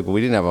topic, but we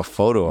didn't have a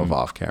photo of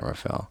off-camera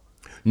fill.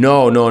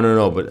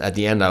 No. But at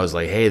the end, I was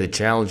like, hey, the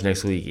challenge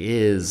next week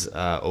is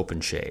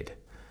open shade.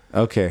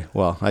 Okay,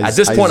 well, At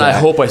this point, I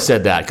hope I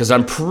said that because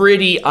I'm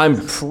pretty. I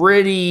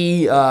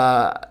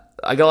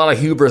got a lot of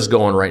hubris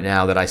going right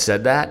now that I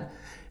said that.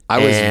 I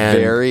was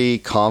very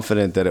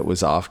confident that it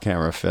was off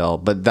camera, Phil,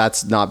 but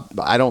that's not,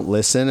 I don't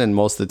listen. And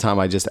most of the time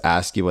I just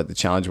ask you what the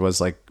challenge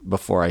was like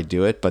before I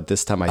do it. But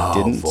this time I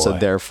didn't. Boy. So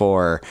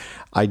therefore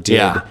I did,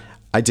 Yeah.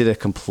 I did a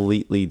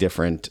completely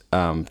different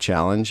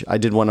challenge. I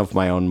did one of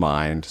my own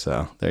mind.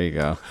 So there you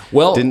go.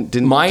 Well,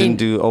 didn't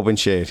do open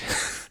shade.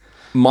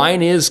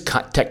 Mine is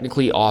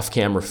technically off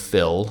camera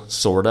Phil,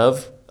 sort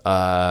of,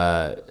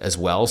 as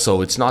well.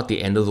 So it's not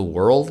the end of the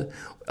world.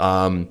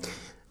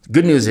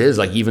 Good news is,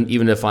 like,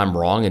 even if I'm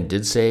wrong and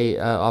did say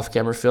off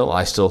camera Phil,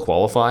 I still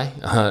qualify,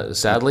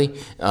 sadly.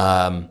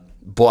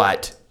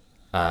 But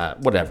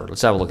whatever.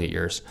 Let's have a look at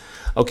yours.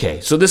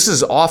 Okay, so this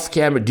is off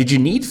camera. Did you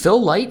need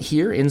Phil light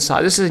here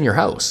inside? This is in your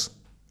house.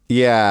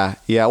 Yeah.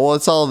 Well,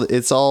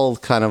 it's all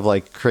kind of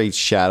like creates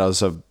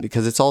shadows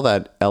because it's all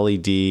that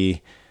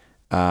LED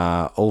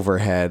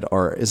overhead,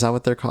 or is that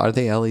what they're called? Are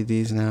they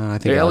LEDs now? I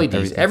think They're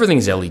LEDs.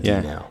 Everything's LED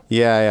now.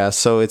 Yeah.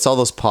 So it's all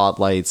those pot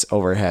lights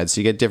overhead. So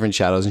you get different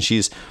shadows, and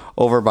she's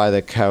over by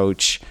the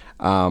couch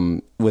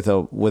with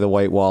a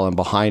white wall and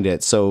behind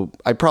it. So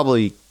I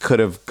probably could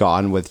have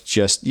gone with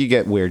just, you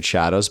get weird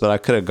shadows, but I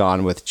could have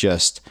gone with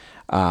just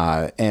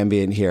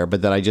ambient here.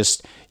 But then I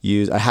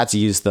had to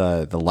use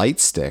the light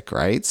stick,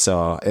 right?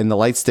 So, and the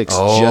light stick's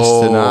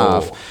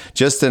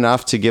just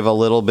enough to give a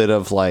little bit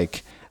of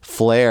like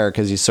flare,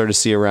 because you sort of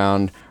see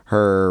around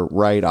her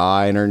right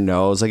eye and her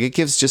nose. Like, it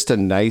gives just a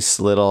nice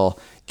little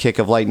kick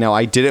of light. Now,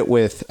 I did it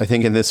with, I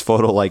think in this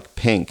photo, like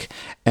pink,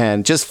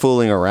 and just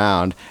fooling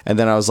around. And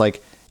then I was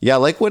like, yeah, I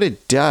like what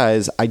it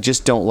does. I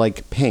just don't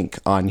like pink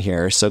on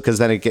here. So, because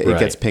then it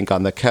gets pink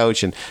on the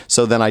couch. And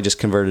so then I just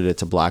converted it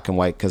to black and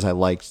white because I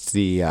liked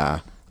the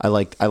I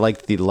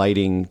liked the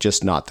lighting,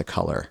 just not the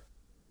color.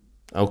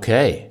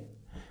 Okay.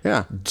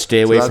 Yeah.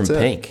 Stay away from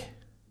pink.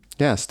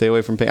 Yeah, stay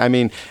away from pink. I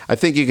mean, I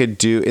think you could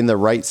do in the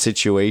right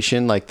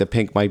situation, like the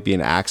pink might be an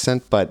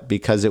accent, but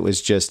because it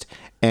was just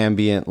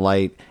ambient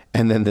light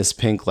and then this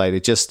pink light,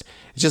 it just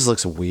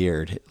looks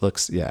weird. It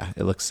looks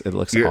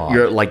odd.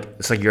 You're like,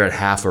 it's like you're at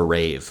half a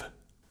rave.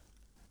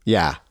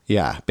 Yeah,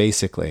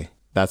 basically.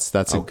 That's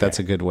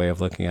a good way of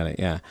looking at it.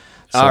 Yeah.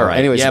 So, all right.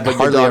 Anyways, yeah, but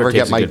your daughter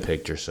takes a good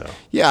picture, so.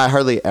 Yeah, I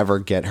hardly ever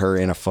get her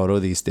in a photo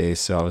these days,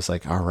 so I was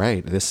like, all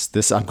right,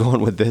 this I'm going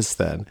with this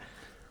then.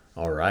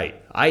 All right.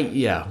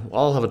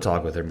 I'll have a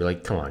talk with her and be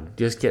like, come on,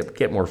 just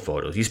get more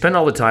photos. You spend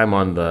all the time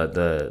on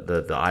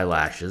the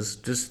eyelashes.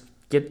 Just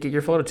get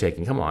your photo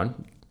taken. Come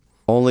on.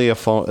 Only a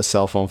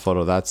cell phone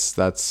photo.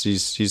 That's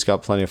she's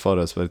got plenty of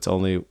photos, but it's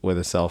only with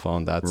a cell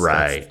phone. That's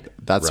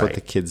what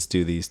the kids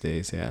do these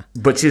days, yeah.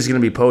 But she's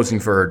going to be posing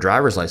for her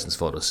driver's license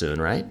photo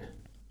soon, right?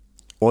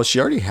 Well,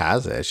 she already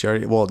has it.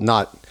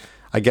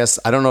 I guess,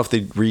 I don't know if they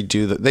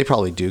redo they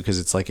probably do, because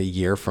it's like a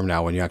year from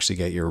now when you actually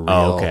get your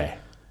real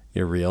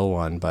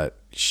one, but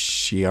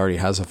she already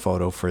has a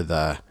photo for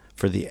the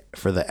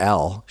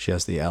L. She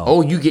has the L.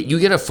 Oh, you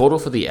get a photo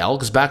for the L?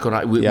 Because back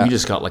when we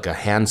just got like a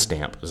hand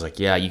stamp. It was like,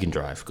 yeah, you can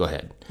drive. Go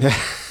ahead.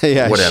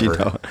 Yeah,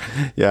 whatever.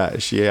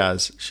 She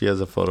has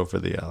a photo for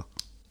the L.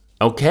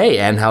 Okay,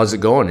 and how's it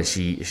going? Is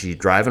she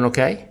driving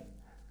okay?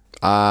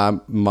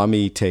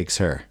 Mommy takes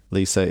her.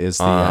 Lisa is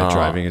the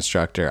driving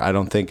instructor. I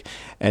don't think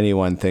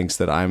anyone thinks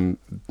that I'm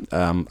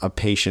a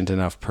patient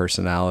enough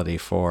personality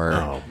for.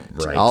 Oh,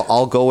 right.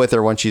 I'll go with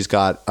her when she's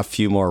got a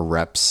few more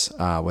reps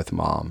with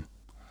mom.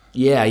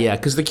 Yeah,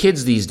 because the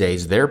kids these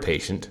days, they're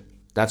patient.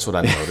 That's what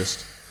I've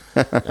noticed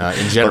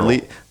in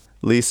general.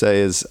 Lisa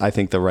is, I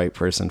think, the right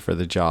person for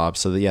the job.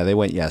 So they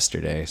went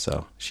yesterday.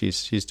 So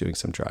she's doing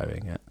some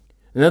driving. Yeah.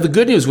 Now the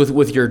good news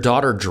with your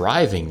daughter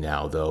driving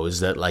now, though, is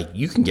that like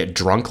you can get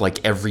drunk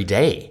like every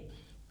day.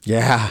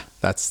 Yeah,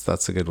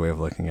 that's a good way of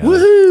looking at it.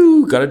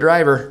 Woohoo! Got a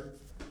driver.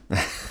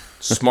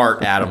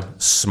 Smart, Adam.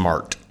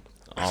 Smart.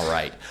 All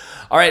right.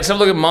 Let's have a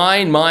look at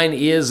mine. Mine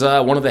is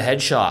one of the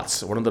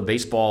headshots, one of the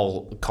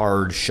baseball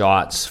card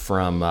shots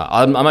from.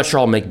 I'm not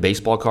sure I'll make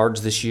baseball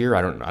cards this year.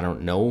 I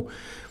don't know.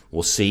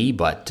 We'll see.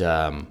 But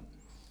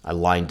I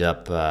lined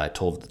up.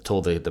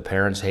 Told the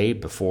parents, hey,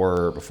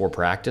 before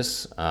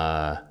practice,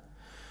 we're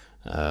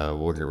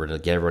gonna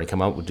get everybody to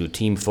come out. We'll do a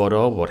team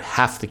photo. About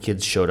half the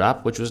kids showed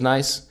up, which was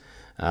nice.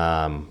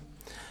 I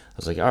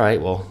was like, all right,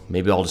 well,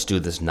 maybe I'll just do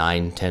this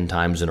 9-10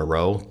 times in a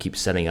row, keep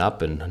setting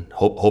up and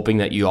hoping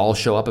that you all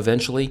show up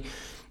eventually.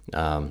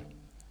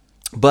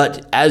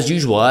 But as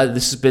usual,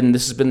 this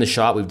has been the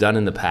shot we've done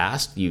in the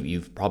past.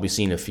 You've probably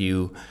seen a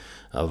few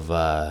of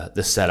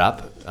the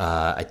setup.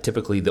 Our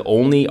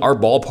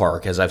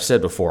ballpark, as I've said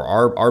before,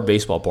 our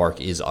baseball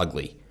park is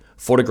ugly.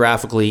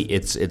 Photographically,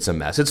 it's a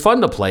mess. It's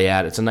fun to play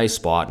at. It's a nice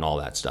spot and all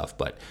that stuff,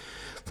 but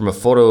from a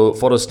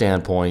photo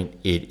standpoint,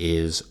 it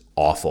is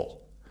awful.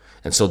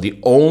 And so the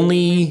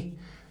only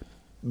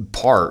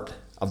part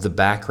of the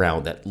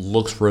background that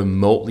looks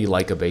remotely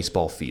like a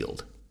baseball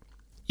field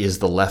is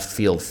the left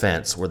field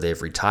fence, where they've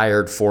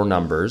retired 4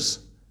 numbers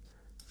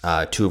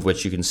two of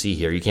which you can see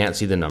here. You can't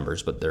see the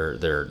numbers, but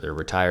they're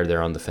retired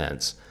there on the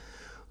fence.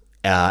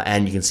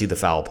 And you can see the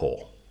foul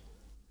pole.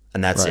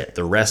 And that's it.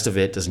 The rest of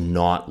it does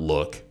not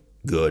look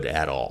good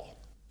at all.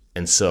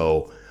 And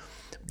so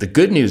the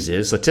good news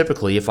is, so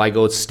typically if I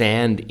go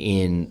stand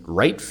in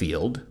right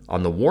field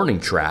on the warning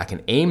track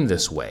and aim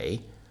this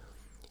way,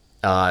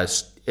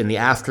 in the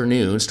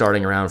afternoon,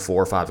 starting around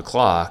 4 or 5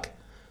 o'clock,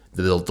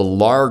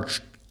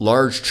 the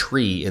large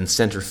tree in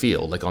center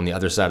field, like on the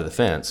other side of the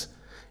fence,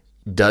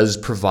 does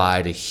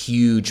provide a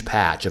huge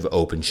patch of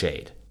open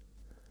shade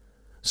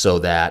so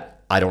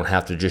that I don't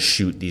have to just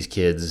shoot these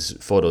kids'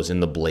 photos in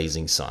the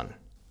blazing sun.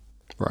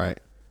 Right.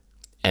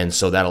 And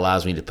so that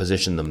allows me to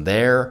position them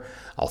there.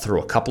 I'll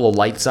throw a couple of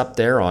lights up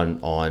there on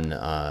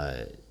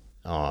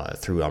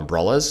through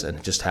umbrellas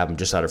and just have them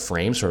just out of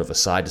frame, sort of a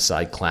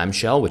side-to-side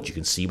clamshell, which you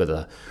can see by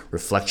the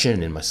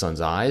reflection in my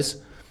son's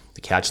eyes,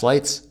 the catch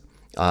lights.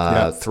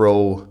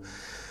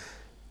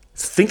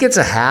 Think it's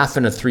a 1/2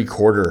 and a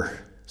 3/4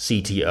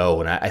 CTO,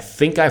 and I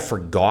think I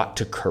forgot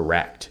to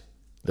correct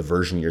the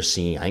version you're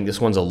seeing. I think this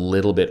one's a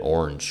little bit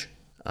orange.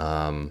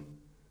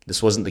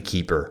 This wasn't the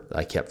keeper that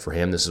I kept for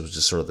him. This was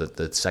just sort of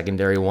the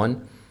secondary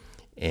one.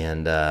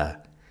 And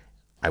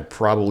I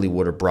probably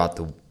would have brought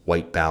the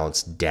white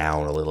balance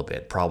down a little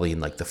bit, probably in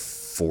like the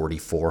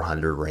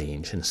 4400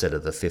 range instead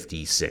of the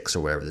 56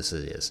 or whatever this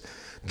is,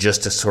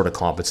 just to sort of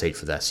compensate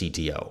for that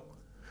CTO.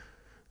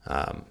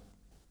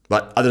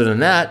 But other than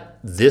that,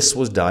 this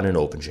was done in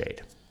open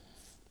shade.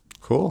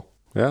 Cool.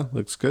 Yeah,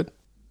 looks good.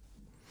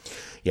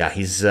 Yeah, I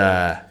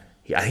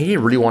think he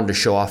really wanted to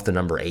show off the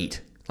number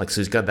 8. Like,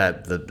 so he's got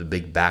the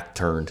big back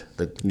turned.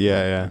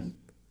 Yeah.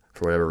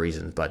 For whatever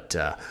reason, but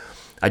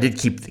I did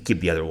keep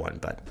the other one.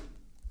 But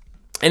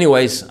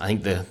anyways, I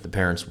think the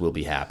parents will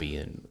be happy,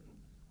 and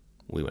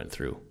we went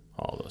through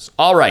all those.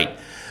 All right,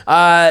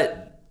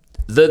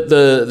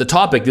 the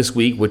topic this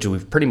week, which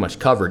we've pretty much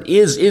covered,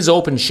 is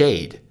open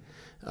shade.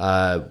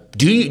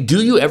 Do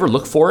you ever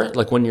look for it,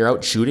 like when you're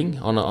out shooting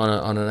on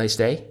a nice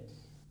day?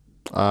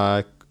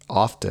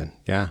 Often,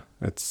 yeah.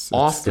 It's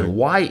often.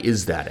 Why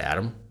is that,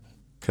 Adam?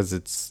 Because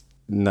it's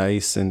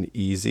nice and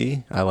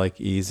easy. I like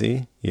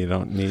easy. You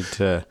don't need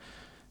to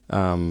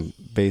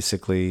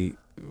basically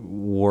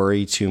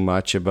worry too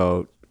much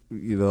about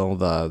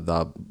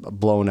the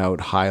blown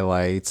out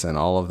highlights and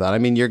all of that. I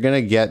mean, you're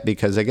gonna get,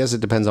 because I guess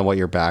it depends on what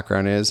your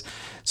background is.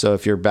 So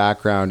if your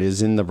background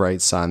is in the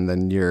bright sun,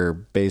 then you're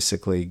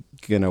basically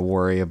gonna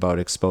worry about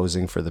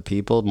exposing for the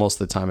people. Most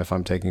of the time, if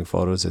I'm taking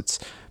photos, it's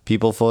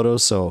people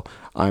photos, so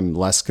I'm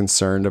less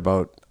concerned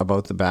about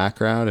the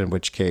background, in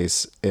which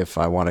case if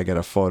I want to get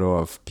a photo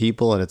of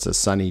people and it's a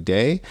sunny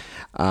day,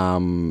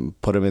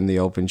 put them in the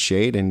open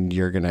shade and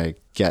you're gonna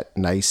get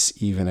nice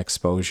even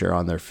exposure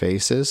on their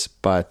faces.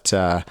 But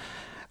I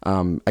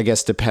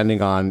guess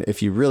depending on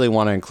if you really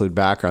want to include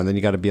background, then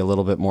you got to be a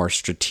little bit more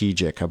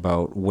strategic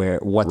about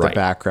what the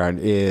background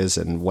is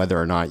and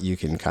whether or not you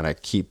can kind of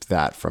keep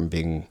that from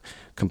being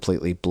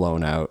completely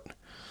blown out.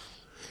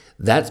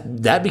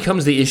 That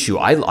becomes the issue.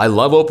 I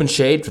love open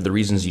shade for the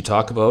reasons you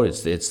talk about.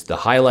 It's the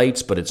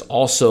highlights, but it's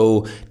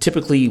also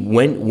typically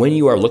when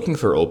you are looking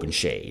for open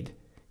shade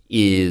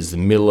is the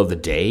middle of the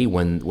day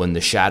when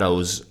the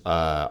shadows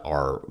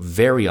are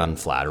very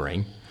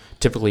unflattering,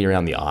 typically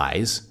around the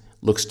eyes.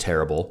 Looks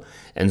terrible.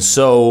 And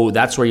so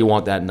that's where you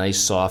want that nice,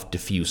 soft,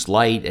 diffuse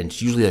light. And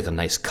it's usually like a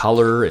nice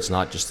color. It's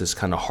not just this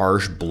kind of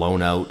harsh,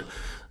 blown out,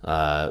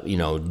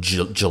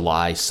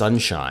 July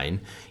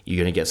sunshine.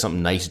 You're going to get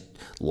something nice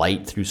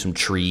light through some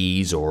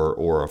trees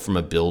or from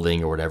a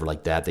building or whatever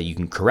like that you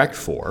can correct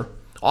for.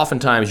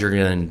 Oftentimes you're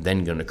going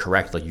to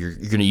correct, like you're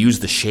going to use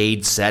the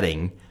shade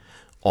setting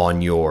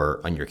on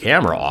your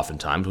camera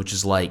oftentimes, which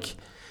is like,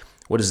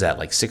 what is that,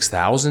 like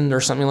 6,000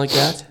 or something like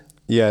that?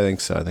 Yeah, I think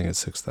so. I think it's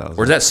 6,000.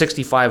 Or is that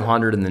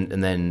 6,500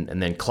 and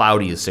then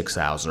cloudy is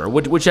 6,000 or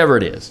whichever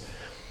it is.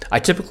 I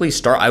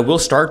will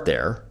start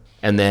there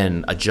and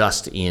then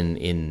adjust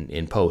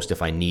in post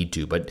if I need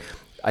to. But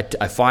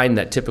I find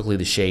that typically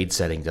the shade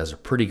setting does a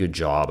pretty good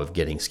job of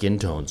getting skin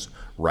tones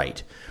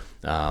right.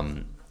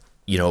 But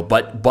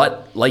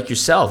like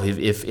yourself,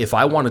 if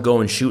I want to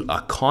go and shoot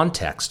a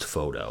context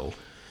photo,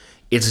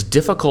 it's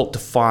difficult to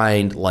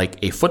find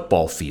like a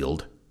football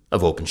field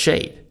of open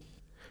shade.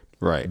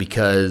 Right.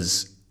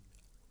 Because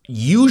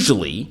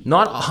usually,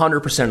 not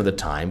 100% of the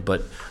time,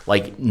 but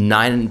like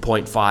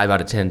 9.5 out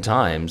of 10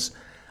 times,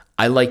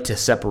 I like to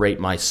separate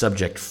my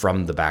subject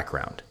from the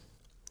background.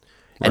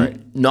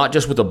 And not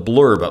just with a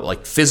blur, but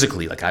like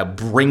physically, like I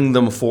bring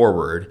them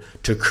forward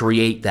to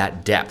create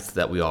that depth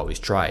that we always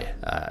try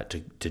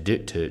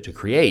to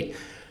create,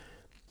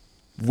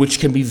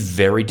 which can be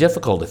very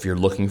difficult if you're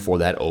looking for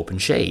that open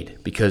shade,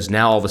 because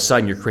now all of a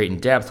sudden you're creating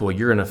depth. Well,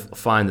 you're going to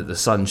find that the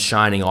sun's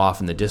shining off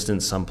in the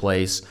distance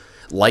someplace,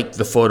 like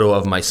the photo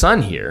of my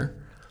son here,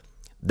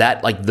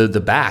 that like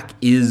the back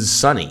is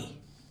sunny.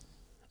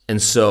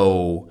 And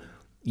so,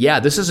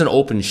 yeah, this is an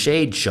open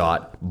shade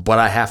shot, but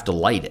I have to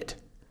light it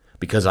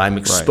because I'm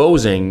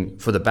exposing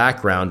for the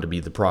background to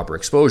be the proper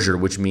exposure,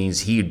 which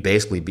means he'd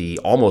basically be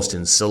almost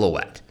in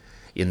silhouette.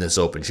 in this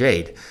open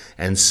shade.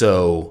 And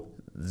so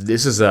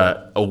this is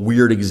a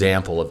weird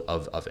example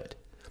of it.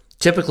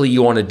 Typically,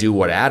 you want to do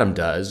what Adam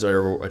does,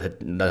 or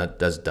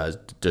does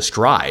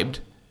described,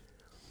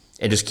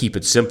 and just keep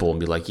it simple and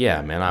be like,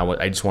 yeah, man,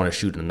 I just want to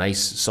shoot in a nice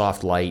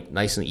soft light,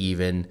 nice and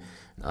even,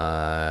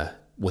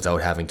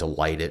 without having to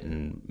light it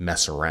and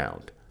mess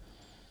around.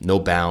 No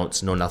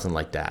bounce, no nothing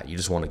like that. You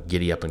just want to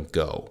giddy up and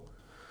go.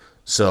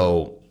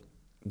 So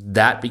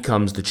that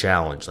becomes the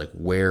challenge. Like,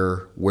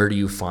 where do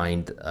you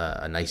find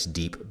a nice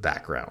deep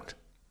background?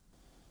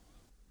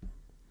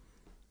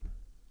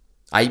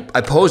 I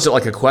posed it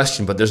like a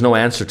question, but there's no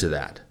answer to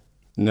that.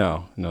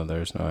 No,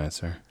 there's no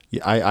answer.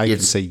 I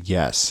could say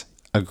yes,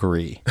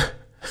 agree.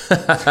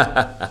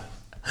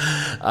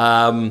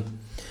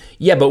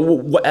 Yeah,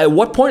 but at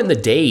what point in the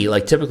day,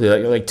 like typically,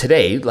 like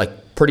today,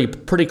 like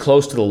pretty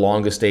close to the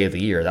longest day of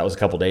the year. That was a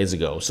couple days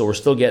ago. So we're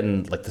still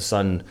getting like the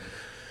sun.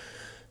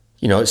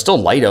 You know, it's still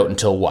light out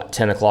until what,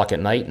 10 o'clock at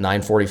night,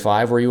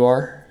 9:45 where you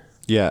are.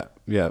 Yeah.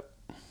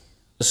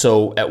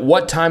 So at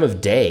what time of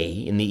day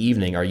in the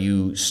evening are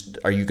you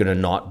going to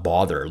not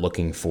bother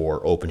looking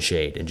for open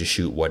shade and just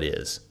shoot what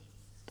is?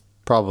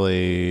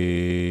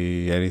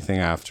 Probably anything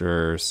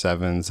after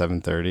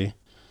 7:30.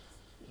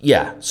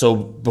 Yeah. So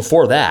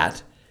before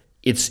that,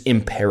 it's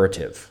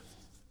imperative,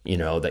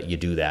 that you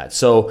do that.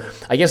 So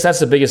I guess that's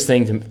the biggest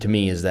thing to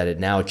me, is that it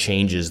now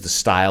changes the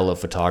style of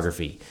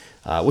photography,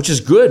 which is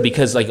good,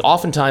 because like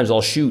oftentimes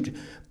I'll shoot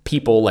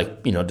people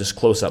like, just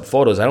close-up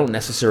photos. I don't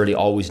necessarily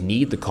always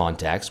need the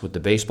context. With the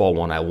baseball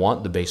one, I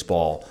want the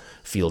baseball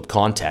field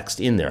context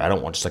in there. I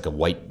don't want just like a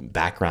white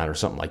background or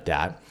something like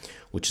that,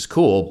 which is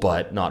cool,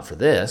 but not for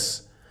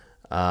this.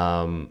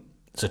 So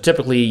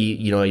typically,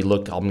 you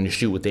look, I'm going to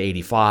shoot with the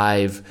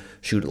 85,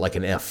 shoot like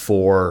an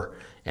f4,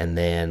 and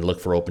then look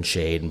for open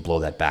shade and blow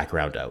that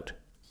background out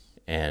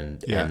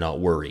and not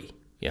worry.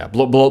 Yeah,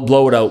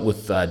 blow it out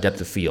with depth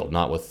of field,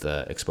 not with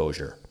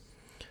exposure.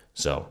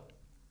 So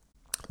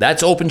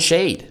that's open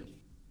shade.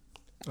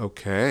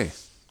 Okay.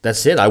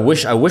 That's it. I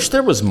wish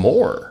there was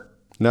more.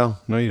 No,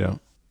 you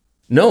don't.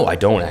 No, I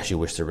don't actually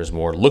wish there was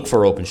more. Look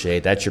for open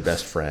shade. That's your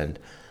best friend.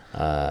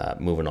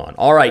 Moving on.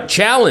 All right,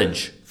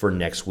 challenge for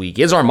next week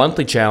is our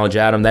monthly challenge,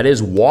 Adam. That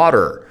is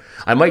water.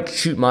 I might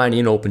shoot mine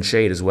in open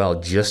shade as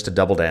well, just to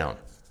double down.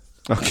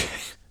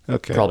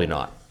 Okay. Probably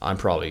not. I'm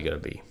probably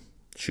going to be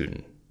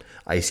shooting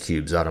ice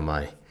cubes out of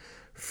my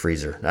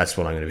freezer. That's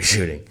what I'm going to be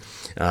shooting.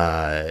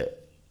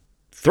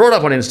 Throw it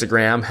up on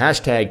Instagram.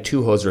 Hashtag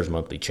 2Hosers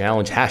Monthly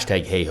Challenge.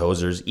 Hashtag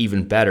HeyHosers.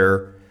 Even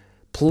better,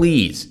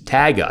 please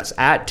tag us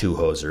at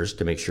 2Hosers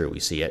to make sure we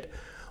see it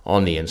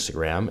on the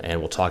Instagram, and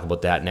we'll talk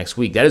about that next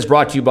week. That is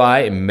brought to you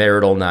by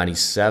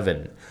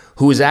Marital97,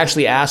 who has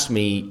actually asked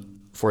me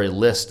for a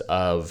list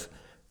of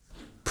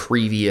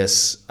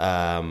previous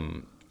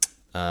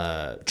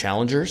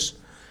challengers,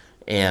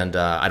 and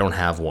I don't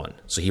have one.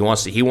 So he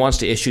wants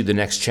to issue the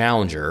next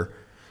challenger.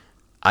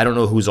 I don't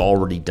know who's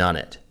already done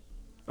it.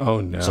 Oh,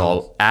 no.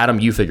 So, Adam,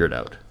 you figure it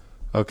out.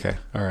 Okay,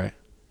 all right.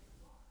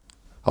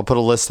 I'll put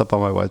a list up on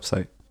my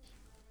website.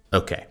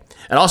 Okay.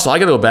 And also, I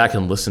got to go back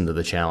and listen to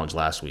the challenge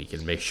last week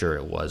and make sure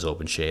it was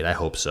open shade. I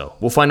hope so.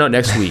 We'll find out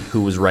next week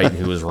who was right and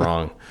who was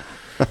wrong.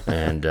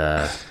 And,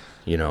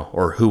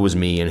 or who was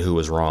me and who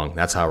was wrong.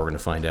 That's how we're going to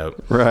find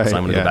out. Right. So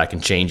I'm going to go back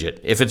and change it.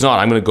 If it's not,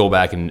 I'm going to go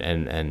back and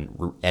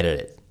edit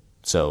it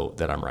so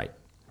that I'm right.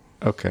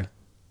 Okay.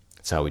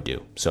 That's how we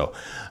do. So,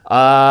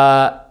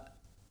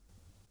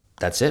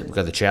 that's it. We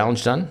got the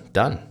challenge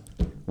done.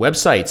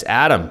 Websites,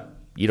 Adam,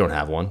 you don't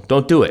have one.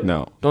 Don't do it.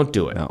 No. Don't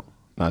do it. No,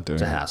 not doing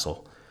it. It's a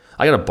hassle.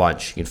 I got a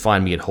bunch. You can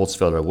find me at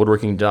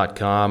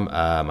holtzfelderwoodworking.com,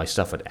 my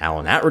stuff at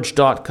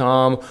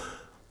alanatridge.com,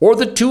 or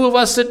the two of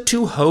us at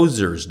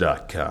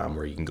 2hosers.com,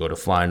 where you can go to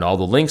find all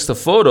the links, the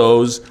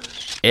photos,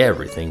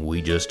 everything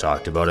we just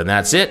talked about. And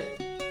that's it.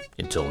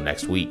 Until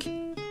next week,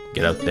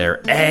 get out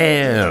there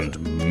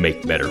and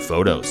make better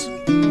photos.